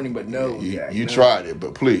 no. You corny, but no, Jack. You tried it,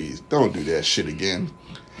 but please, don't do that shit again.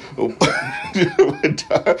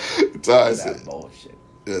 Ty said, bullshit.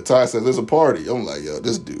 Ty says, there's a party. I'm like, yo,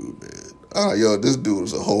 this dude, man. This dude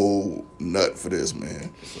was a whole nut for this,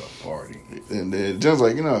 man. It's a party. And then Jen's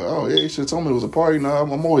like, you should have told me it was a party. No,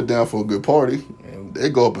 I'm always down for a good party. Man, they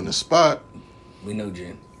go up in the spot. We know,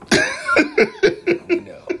 Jen. We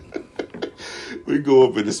know. We go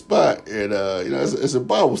up in the spot, and it's a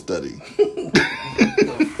Bible study.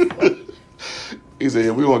 He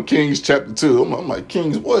said, we on Kings chapter 2. I'm like,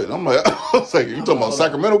 Kings what? I'm like, I was like, you talking about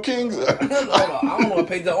Sacramento Kings? Hold on, I don't know what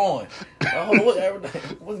page they're on. Hold on,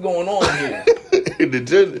 what's going on here? And the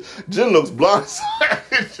Jen looks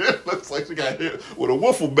blindsided. Jen looks like she got hit with a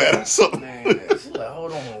wiffle bat or something. Man, she's like,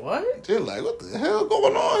 hold on, what? Jen like, what the hell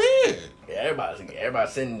going on here? Yeah,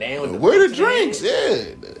 everybody sitting down. Where the drinks?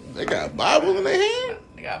 Yeah, they got Bible in their hand.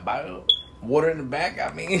 They got Bible. Water in the back.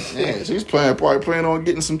 I mean, yeah, she's probably planning on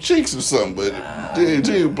getting some cheeks or something, but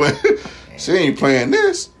she ain't playing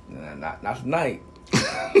this. Not tonight.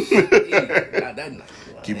 Not that night.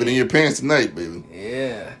 Keep it in your pants tonight, baby.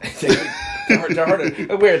 Yeah. Tell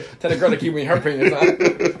the girl to keep it in her pants.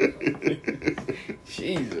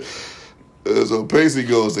 Jesus. So Pacey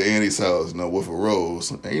goes to Andy's house, with a rose,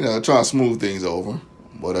 and trying to smooth things over.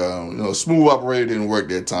 But smooth operator didn't work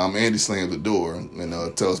that time. Andy slams the door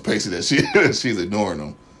and tells Pacey that she's ignoring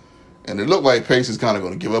him. And it looked like Pacey's kind of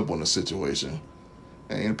going to give up on the situation.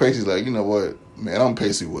 And Pacey's like, you know what, man, I'm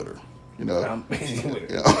Pacey with her. I'm Pacey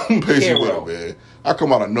with her. Yeah, I'm Pacey with her, man. I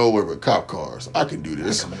come out of nowhere with cop cars. I can do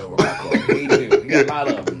this. I come out of nowhere with cop cars. Me too. You got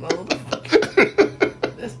a lot of them.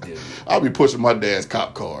 This dude. I'll be pushing my dad's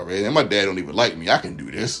cop car, man. And my dad don't even like me. I can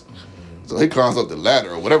do this. So he climbs up the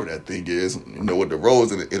ladder or whatever that thing is, with the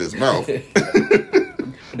rose in his mouth. The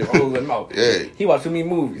rose in the mouth. Yeah. He watched too many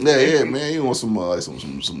movies. Yeah, man. He wants some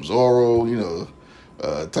Zorro,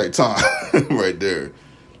 type time right there.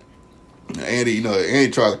 Andy, Andy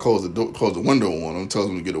tries to close the window on him, tells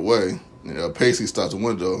him to get away. Pacey stops the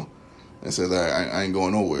window and says, I ain't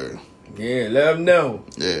going nowhere. Yeah, let him know.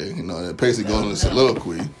 Yeah, and Pacey goes into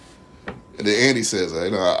soliloquy. And then Andy says,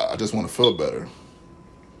 I just want to feel better.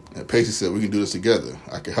 And Pacey said, we can do this together.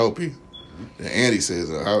 I can help you. And Andy says,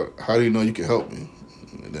 how do you know you can help me?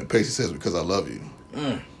 And then Pacey says, because I love you.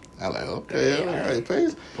 I'm like, okay, all right,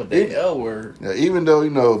 Pacey. Put that L word. Yeah, even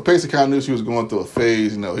though, Pacey kind of knew she was going through a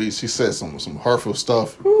phase, she said some hurtful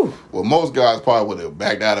stuff. Whew. Well, most guys probably would have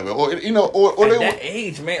backed out of it. Or at they that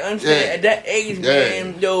age, man, understand? Yeah. At that age,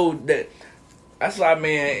 man, that's why,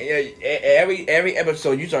 man, every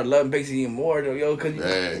episode you start loving Pacey even more, though, because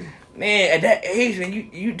man, at that age, man,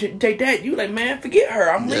 you take that, you like, man, forget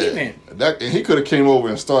her, I'm leaving. And he could have came over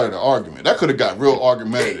and started an argument. That could have got real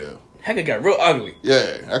argumentative. That could have got real ugly.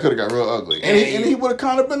 Yeah, that could have got real ugly. And he would have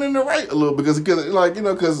kind of been in the right a little because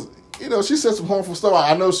she said some harmful stuff.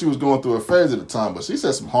 I know she was going through a phase at the time, but she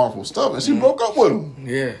said some harmful stuff and she broke up with him.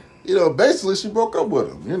 Yeah. Basically she broke up with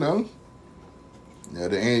him, Yeah,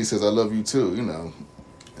 then Andy says, I love you too, And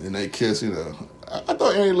then they kiss, I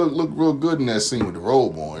thought Andy looked real good in that scene with the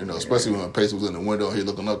robe on, especially when Pacey was in the window and he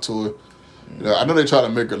looking up to her. I know they try to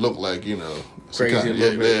make her look like, crazy a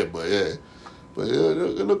little bit. But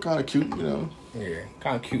it looked kind of cute, Yeah,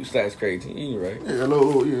 kind of cute / crazy. You're right. Yeah, a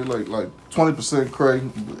little, like 20% crazy,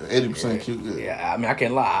 80% cute. Yeah, I mean, I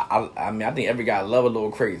can't lie. I think every guy love a little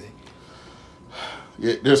crazy.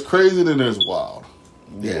 Yeah, there's crazy, then there's wild.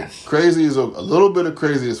 Yes. Yeah, crazy is a little bit of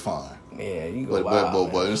crazy is fine. Yeah, you go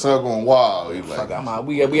wild. But instead of going wild, you like,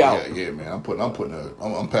 we out. Yeah, man.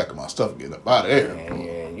 I'm packing my stuff and getting up out of there.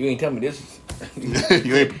 Yeah, you ain't tell me this.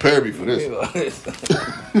 You ain't prepared me for this.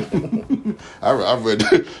 I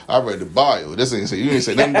read the bio. This ain't say you ain't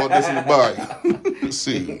say nothing about this in the bio. Let's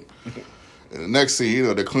see. And the next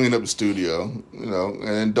scene, they clean up the studio, and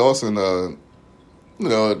then Dawson,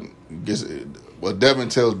 well, Devin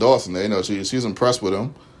tells Dawson that, you know, she's impressed with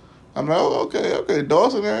him. I'm like, oh, okay,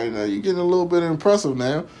 Dawson, you know, you're getting a little bit impressive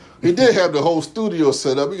now. He did have the whole studio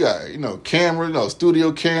set up. He got, you know, camera, you know,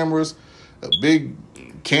 studio cameras, a big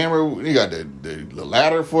camera. He got the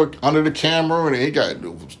ladder for under the camera, and he got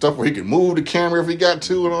stuff where he can move the camera if he got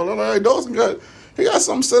to, and all that. Like, Dawson got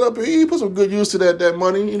something set up. He put some good use to that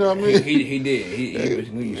money. You know what I mean? He did.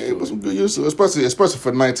 He put some good use to it, especially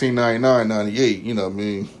for 1999, 98. You know what I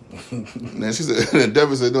mean? And then she said, and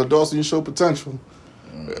Devin said, "No, Dawson, you show potential."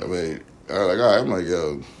 I mean, all right, I'm like,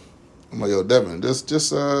 yo, Devin, just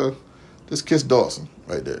kiss Dawson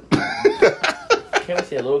right there. Can I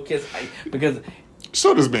say a little kiss? Because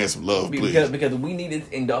show this man some love, please. Because we need it,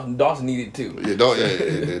 and Dawson needed it too. Yeah,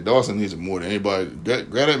 Dawson needs it more than anybody.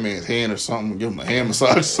 Grab that man's hand or something, give him a hand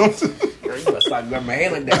massage or something. Girl, you better start grabbing my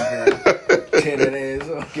hand like that, girl. Tear that ass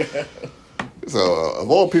up. So,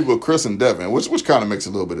 of all people, Chris and Devin, which kind of makes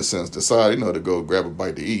a little bit of sense, decide, you know, to go grab a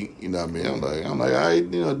bite to eat. You know what I mean? I'm like, all right,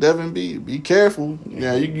 you know, Devin, be careful.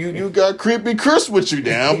 Yeah, you got creepy Chris with you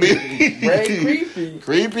down, baby. Very creepy.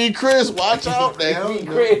 Creepy Chris, watch out now. Creepy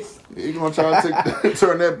Chris. You're gonna try to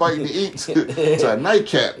turn that bite to eat to a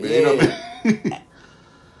nightcap, man. You know what I mean?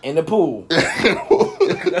 In the pool.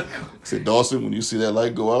 Said, Dawson, when you see that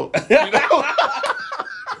light go out, you know?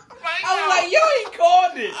 I was like, yo, he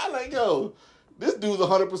called it. I like, yo. This dude's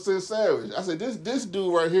 100% savage. I said, this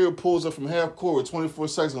dude right here pulls up from half court with 24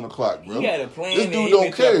 seconds on the clock, bro. He had a plan. This dude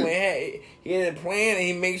don't care. He had a plan, and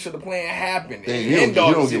he made sure the plan happened. Damn, he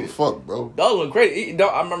don't give a fuck, bro. Dog looked crazy.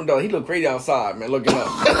 I remember, dog, he looked crazy outside, man, looking up.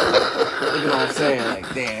 Looking what I'm saying.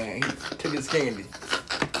 Like, damn, he took his candy.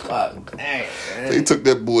 Fuck, dang, man. He took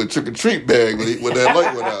that boy trick-or-treat bag when that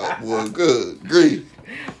light went out. Boy, good grief.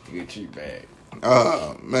 Good treat bag.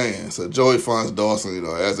 Man. So Joey finds Dawson, you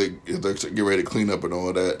know, as they get ready to clean up and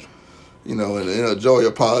all that. You know, and you know, Joey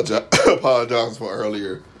apologizes for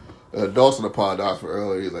earlier. Dawson apologized for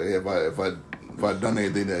earlier. He's like, hey, if I done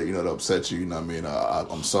anything that, you know, to upset you, you know what I mean,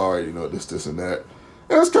 I'm sorry, you know, this and that.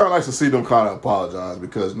 And it's kind of nice to see them kind of apologize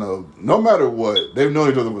because, you know, no matter what, they've known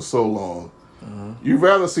each other for so long. You'd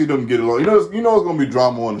rather see them get along. You know it's going to be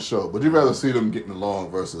drama on the show, but you'd rather see them getting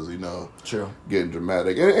along versus, you know, getting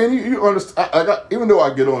dramatic. And you understand, even though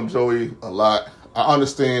I get on Joey a lot, I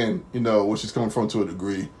understand, you know, where she's coming from to a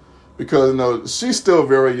degree. Because, you know, she's still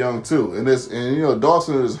very young, too. And you know,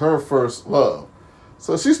 Dawson is her first love.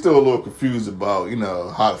 So she's still a little confused about, you know,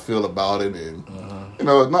 how to feel about it. And, you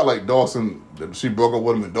know, it's not like Dawson, she broke up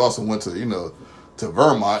with him and Dawson went to, you know, to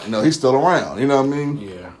Vermont. You know, he's still around. You know what I mean?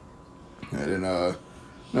 Yeah. And then,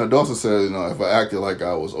 you know, Dawson said, you know, if I acted like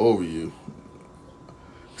I was over you,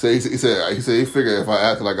 he said he figured if I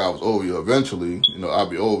acted like I was over you, eventually, you know, I'll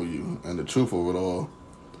be over you. And the truth of it all,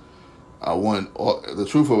 the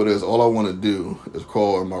truth of it is, all I want to do is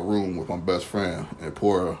crawl in my room with my best friend and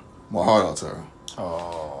pour my heart out to her.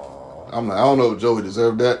 Oh. I'm like, I don't know if Joey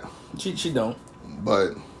deserved that. She don't.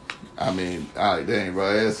 But I mean, all right, dang, bro,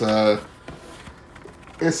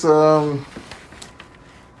 it's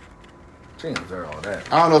She didn't deserve all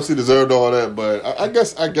that. I don't know if she deserved all that, but I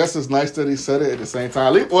guess it's nice that he said it at the same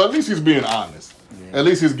time. At least he's being honest. Yeah. At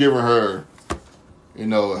least he's giving her, you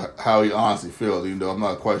know, how he honestly feels. Even though I'm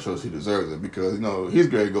not quite sure she deserves it because, you know, he's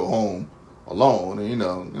going to go home alone, and you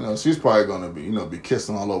know, she's probably going to be, you know, be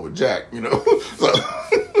kissing all over Jack, you know. So,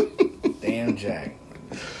 damn Jack.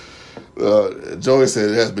 Joey said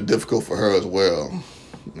it has been difficult for her as well.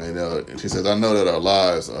 And she says, I know that our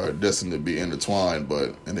lives are destined to be intertwined,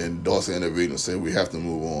 and then Dawson intervened and said, we have to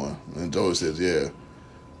move on. And Joey says, yeah.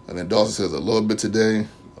 And then Dawson says, a little bit today,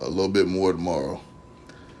 a little bit more tomorrow.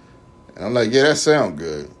 And I'm like, yeah, that sounds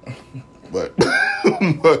good. But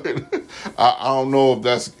I don't know if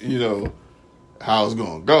that's, you know, how it's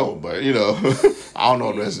going to go. But, you know, I don't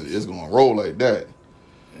know if it's going to roll like that.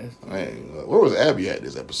 Man, where was Abby at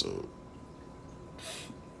this episode?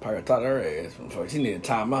 Probably taught her ass. She needed a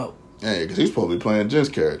timeout. Yeah, because he's supposed to be playing Jen's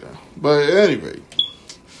character. But at any rate.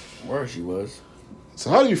 Where she was. So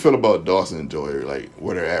how do you feel about Dawson and Joey, like,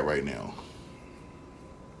 where they're at right now?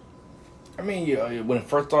 I mean, when it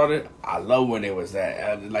first started, I love when they was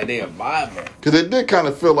at. Like, they are vibing. Because it did kind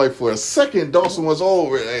of feel like for a second Dawson was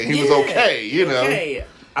over and he was okay, you know. Okay.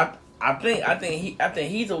 I think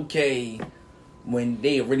he's okay when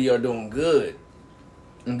they really are doing good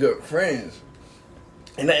and good friends.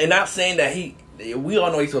 And not saying that we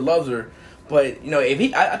all know he still loves her, but, you know,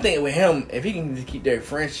 I think with him, if he can just keep their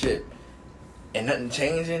friendship and nothing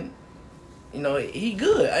changing, you know, he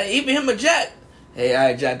good. Even him and Jack. Hey, all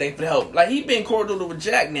right, Jack, thanks for the help. Like, he been cordial with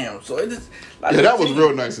Jack now, so it's just like, yeah, that was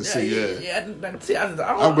real nice to see. Yeah.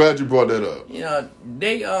 I'm glad you brought that up. You know,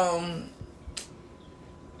 they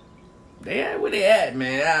They at where they at,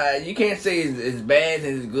 man. You can't say it's bad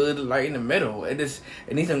and it's good. Like in the middle. It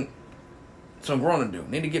needs some growing to do.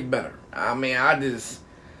 Need to get better. I mean,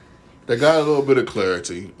 they got a little bit of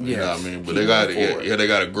clarity. You yes. know what I mean? But they got they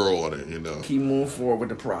got to grow on it. You know, keep moving forward with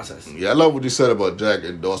the process. Yeah, I love what you said about Jack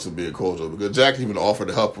and Dawson being cordial because Jack even offered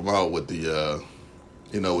to help him out with the,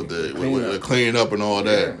 with cleaning up and all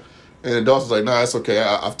that. And Dawson's like, nah, it's okay.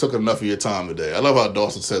 I've took enough of your time today. I love how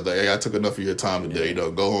Dawson said that. Hey, I took enough of your time today. You know,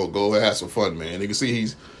 go home, go have some fun, man. And you can see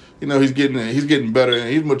he's getting better and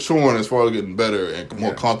he's maturing as far as getting better and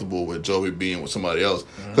more comfortable with Joey being with somebody else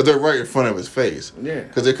because they're right in front of his face. Yeah,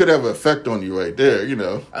 because it could have an effect on you right there. You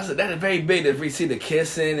know, I said that is very big. That we see the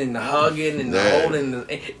kissing and the hugging and the holding.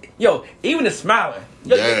 Even the smiling.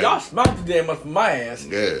 Y'all smiled today much for my ass.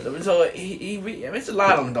 Yeah. So it's a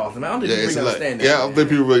lot on Dawson. I don't think people really understand that. Yeah, I don't think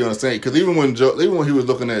people really understand because even when he was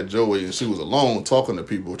looking at Joey and she was alone talking to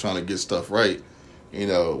people trying to get stuff right, you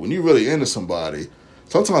know, when you really into somebody.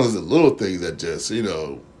 Sometimes it's the little things that just,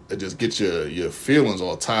 it just get your feelings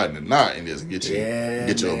all tied in a knot and just get you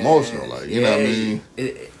emotional. Like, you know what I mean?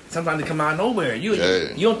 Sometimes it come out of nowhere. You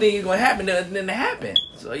don't think it's going to happen, then it happen.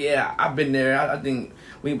 So, yeah, I've been there. I think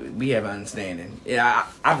we have an understanding. Yeah,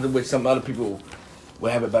 I wish some other people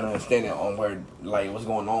would have a better understanding on where, like, what's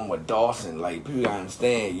going on with Dawson. Like, people got to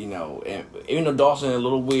understand, and even though Dawson is a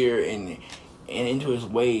little weird and into his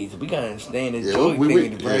ways, we gotta understand this Joey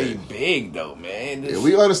thing is very big though, man.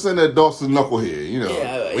 We understand that Dawson's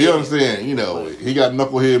knucklehead, we understand, he got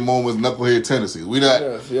knucklehead moments, knucklehead tendencies.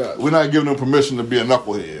 We're not giving him permission to be a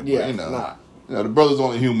knucklehead, but the brother's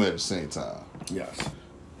only human at the same time. Yes.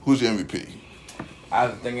 Who's your MVP? I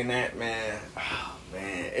was thinking that, man. Oh,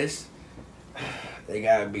 man, they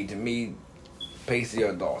gotta be, to me, Pacey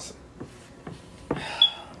or Dawson.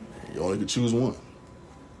 You only could choose one.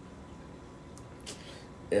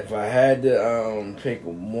 If I had to pick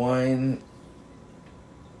one,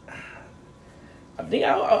 I think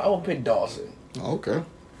I would pick Dawson. Okay.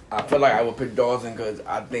 I feel like I would pick Dawson because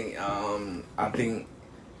I think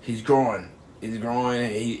he's growing. He's growing.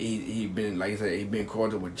 He been, like I said, he been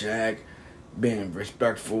cordial with Jack, being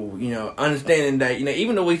respectful. Understanding that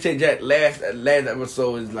even though we said Jack last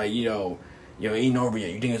episode is like ain't over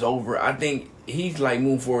yet. You think it's over? I think he's like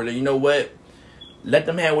moving forward. And you know what? Let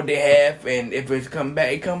them have what they have, and if it's come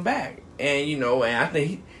back, it come back. And and I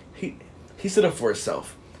think he stood up for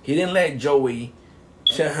himself. He didn't let Joey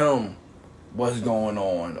tell him what's going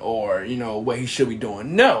on or what he should be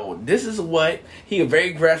doing. No, this is what he was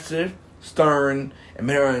very aggressive, stern, and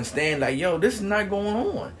made her understand like, this is not going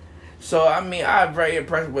on. So I mean, I'm very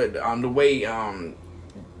impressed with the way and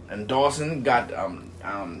Dawson got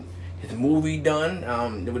his movie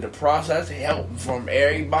done with the process, help from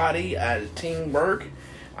everybody, teamwork.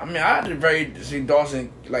 I mean, I had to see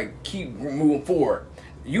Dawson like keep moving forward.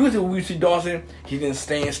 Usually when we see Dawson, he didn't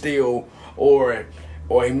stand still or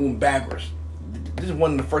he moved backwards. This is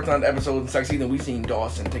one of the first time episodes in the second season we've seen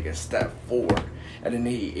Dawson take a step forward. And then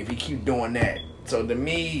if he keep doing that, so to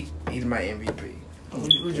me, he's my MVP.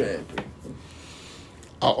 Who's your MVP?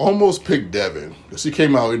 I almost picked Devin because she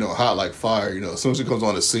came out, hot like fire. As soon as she comes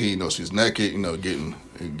on the scene, she's naked, getting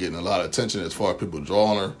a lot of attention as far as people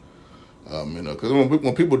drawing her. Because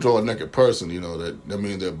when people draw a naked person, that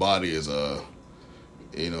means their body is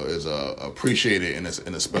appreciated in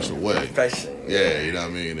a special way. Yeah, you know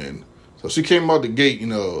what I mean. And so she came out the gate,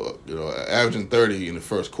 averaging 30 in the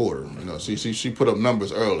first quarter. She put up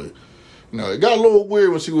numbers early. It got a little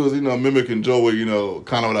weird when she was, mimicking Joey,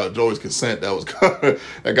 kind of without Joey's consent. That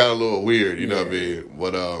got a little weird, what I mean?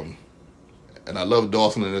 But, and I love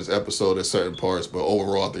Dawson in this episode at certain parts, but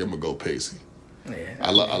overall, I think I'm going to go Pacey. Yeah.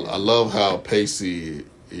 I love how Pacey,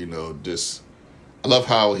 I love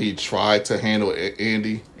how he tried to handle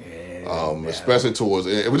Andy, especially towards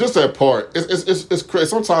it was just that part. It's crazy.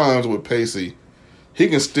 Sometimes with Pacey, he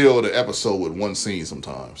can steal the episode with one scene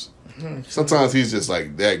sometimes. Sometimes he's just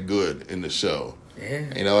like that good in the show. Yeah.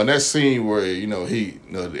 And that scene where,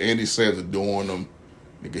 Andy Sam's adoring him.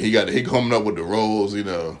 He coming up with the roles,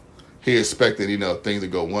 he expected, things to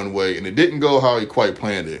go one way, and it didn't go how he quite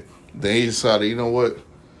planned it. Then he decided, you know what?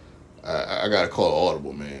 I got to call an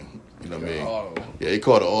audible, man. You know what I mean? Audible. Yeah, he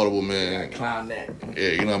called an audible, man. Clown that. Yeah,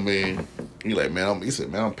 you know what I mean? He like, man, he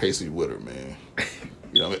said, man, I'm Pacey with her, man.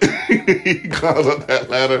 You know what I mean? He climbs up that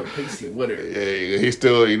ladder. Pacey with her. Yeah, he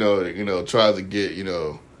still, tries to get,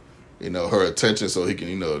 her attention so he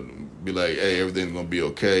can, be like, hey, everything's gonna be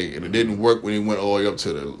okay. And it didn't work when he went all the way up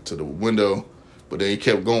to the window, but then he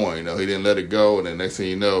kept going. He didn't let it go, and then next thing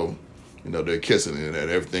you know, they're kissing and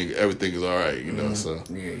everything is all right. So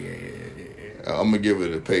yeah. I'm gonna give it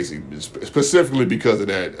to Pacey specifically because of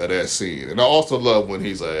that scene. And I also love when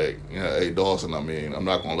he's like, hey Dawson, I mean, I'm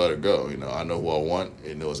not gonna let her go. I know who I want.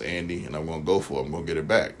 It knows Andy, and I'm gonna go for it. I'm gonna get it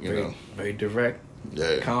back. Very direct.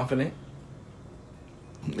 Yeah. Confident.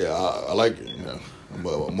 Yeah, I like it.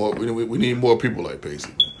 But we need more people like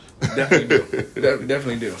Pacey. Definitely do.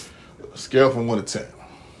 Definitely do. Scale from 1 to 10.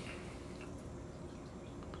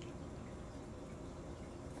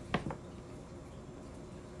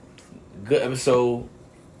 Good episode.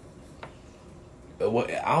 I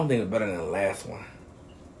don't think it's better than the last one.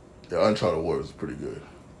 Yeah, Uncharted Waters is pretty good.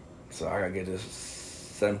 So I gotta get this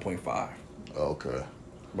 7.5. Okay. What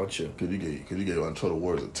about you? Cause you gave Uncharted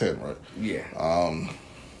Waters a 10, right? Yeah.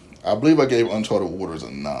 I believe I gave Uncharted Waters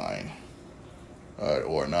a 9.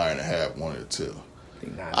 Or a 9.5, one of the two.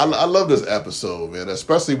 I love this episode, man,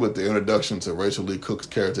 especially with the introduction to Rachel Lee Cook's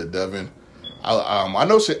character Devin. I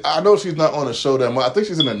know she's not on the show that much. I think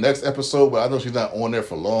she's in the next episode, but I know she's not on there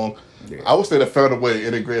for long. Yeah. I wish they'd have found a way to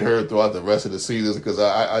integrate her throughout the rest of the seasons because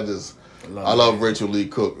I love Rachel Lee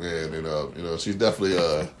Cook, man. She's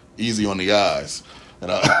definitely easy on the eyes.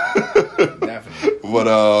 Definitely. But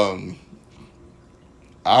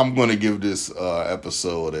I'm gonna give this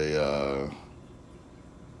episode a.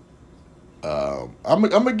 I'm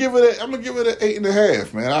gonna give it an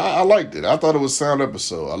 8.5, man. I liked it. I thought it was a sound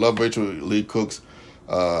episode. I love Rachel Lee Cook's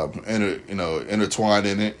intertwined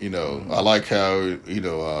in it. I like how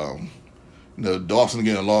Dawson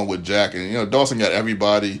getting along with Jack, and Dawson got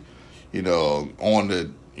everybody on the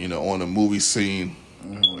movie scene.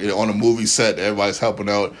 Mm-hmm. On the movie set, everybody's helping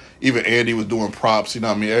out. Even Andy was doing props.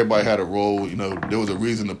 Everybody had a role. There was a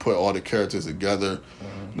reason to put all the characters together.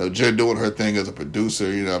 Mm-hmm. Jen doing her thing as a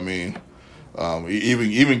producer. Even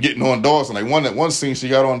getting on Dawson, like one scene she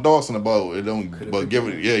got on Dawson about it, giving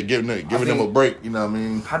them a break.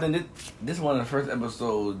 I think this is one of the first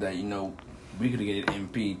episodes that we could have get an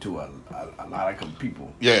MP to a lot of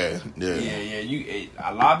people. Yeah.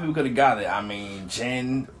 A lot of people could have got it.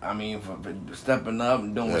 Jen, for stepping up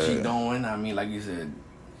and doing what she's doing. Like you said,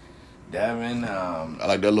 Devin. I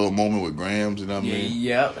like that little moment with Grams. You know what I mean?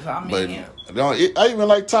 Yeah. I even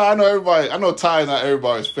like Ty. I know Ty is not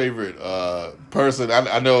everybody's favorite person.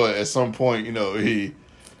 I know at some point, he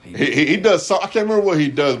does. So, I can't remember what he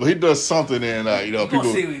does, but he does something, and people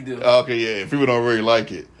see what he do. Okay, yeah. People don't really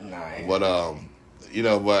like it. Nah, but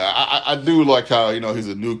but I do like how he's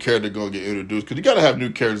a new character going to get introduced because you got to have new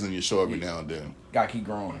characters in your show every now and then. Got to keep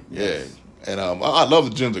growing. Yes. Yeah, and I love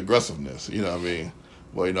the Jen's aggressiveness. You know what I mean?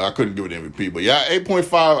 But I couldn't give it MVP. But yeah,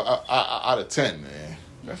 8.5 out of 10, man.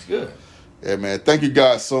 That's good. Yeah, man. Thank you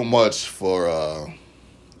guys so much for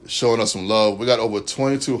showing us some love. We got over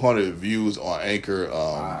 2,200 views on Anchor.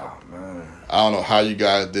 Wow, man. I don't know how you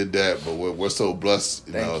guys did that, but we're so blessed,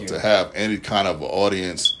 to have any kind of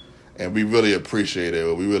audience, and we really appreciate it.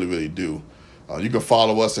 We really, really do. You can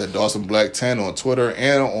follow us at Dawson Black 10 on Twitter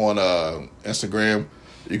and on Instagram.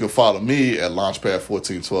 You can follow me at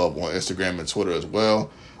Launchpad1412 on Instagram and Twitter as well.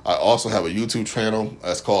 I also have a YouTube channel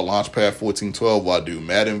that's called Launchpad1412 where I do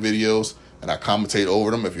Madden videos and I commentate over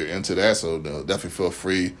them if you're into that. So definitely feel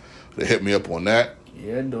free to hit me up on that.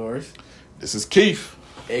 Yeah, Doris. This is Keith.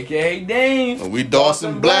 A.K.A. Dane. And we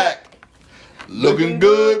Dawson Black. Looking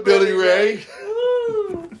good, Billy Ray.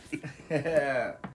 Yeah.